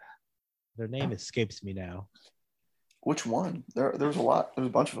 Their name escapes me now. Which one? There's a lot. There's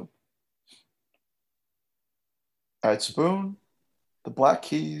a bunch of them. All right, Spoon, the Black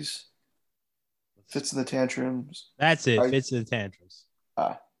Keys, Fits in the Tantrums. That's it. Fits in the Tantrums.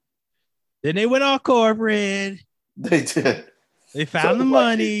 Then they went all corporate. They did. They found the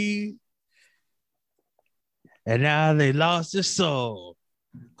money. And now they lost their soul.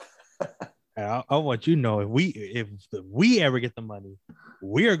 I want you to know, if we ever get the money,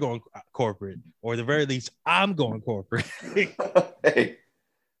 we are going corporate, or at the very least, I'm going corporate. Hey,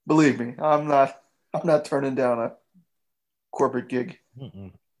 believe me, I'm not turning down a corporate gig.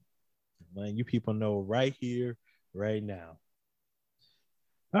 Man, you people know right here, right now.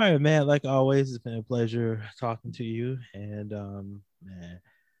 All right, man. Like always, it's been a pleasure talking to you, and man,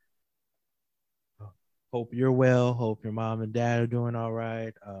 hope you're well. Hope your mom and dad are doing all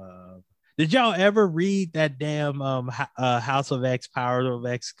right. Did y'all ever read that damn House of X, Power of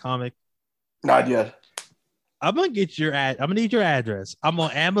X comic? Not yet. I'm gonna need your address. I'm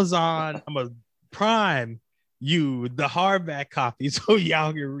on Amazon. I'm gonna Prime you the hardback copy so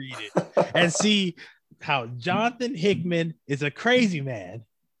y'all can read it and see how Jonathan Hickman is a crazy man.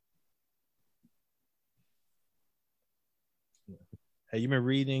 Have you been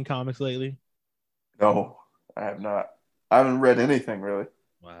reading comics lately? No, I have not. I haven't read anything really.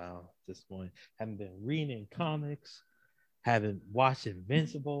 Wow. This point, haven't been reading comics, haven't watched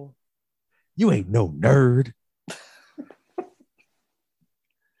Invincible. You ain't no nerd.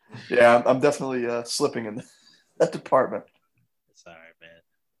 Yeah, I'm definitely slipping in that department. It's all right,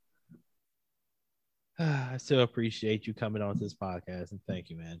 man. I still appreciate you coming on this podcast, and thank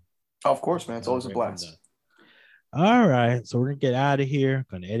you, man. Of course, man. It's always a blast. All right, so we're gonna get out of here.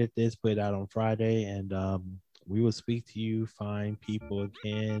 Gonna edit this, put it out on Friday, and we will speak to you fine people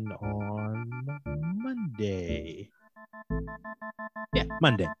again on Monday. Yeah,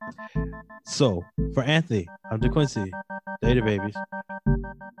 Monday. So for Anthony, I'm DeQuincy. Later, babies.